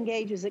as it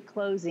engages at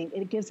closing,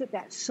 it gives it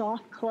that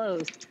soft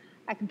close.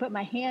 I can put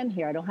my hand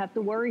here, I don't have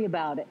to worry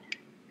about it.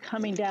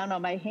 coming down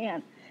on my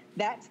hand.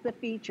 That's the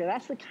feature.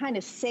 That's the kind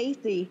of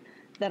safety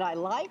that I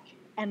like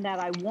and that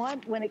I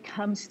want when it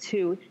comes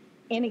to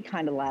any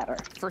kind of ladder.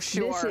 For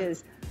sure. This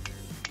is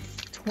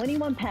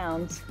 21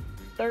 pounds,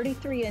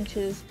 33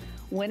 inches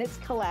when it's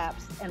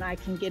collapsed, and I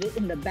can get it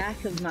in the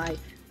back of my,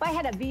 if I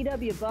had a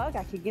VW Bug,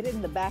 I could get it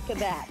in the back of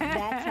that.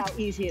 That's how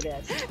easy it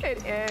is.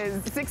 It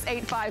is.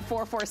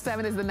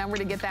 685-447 is the number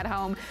to get that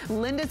home.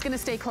 Linda's gonna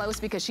stay close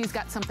because she's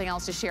got something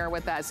else to share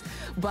with us.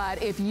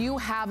 But if you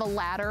have a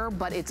ladder,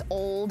 but it's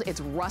old, it's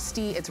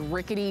rusty, it's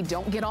rickety,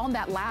 don't get on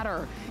that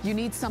ladder. You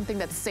need something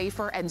that's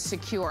safer and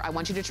secure. I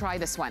want you to try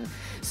this one.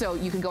 So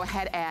you can go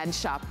ahead and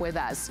shop with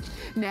us.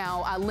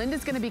 Now,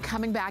 Linda's gonna be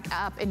coming back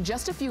up in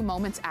just a few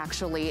moments,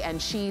 actually, and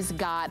she's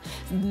got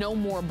No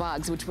More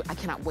Bugs, which I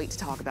cannot wait to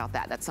talk about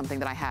that. That's something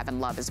that I have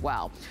and love as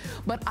well.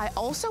 But I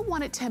also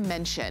wanted to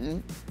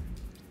mention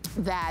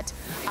that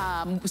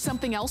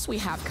something else we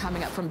have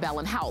coming up from Bell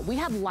 & Howell. We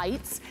have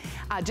lights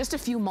just a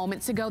few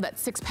moments ago, that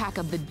 6-pack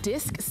of the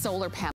disc solar panel.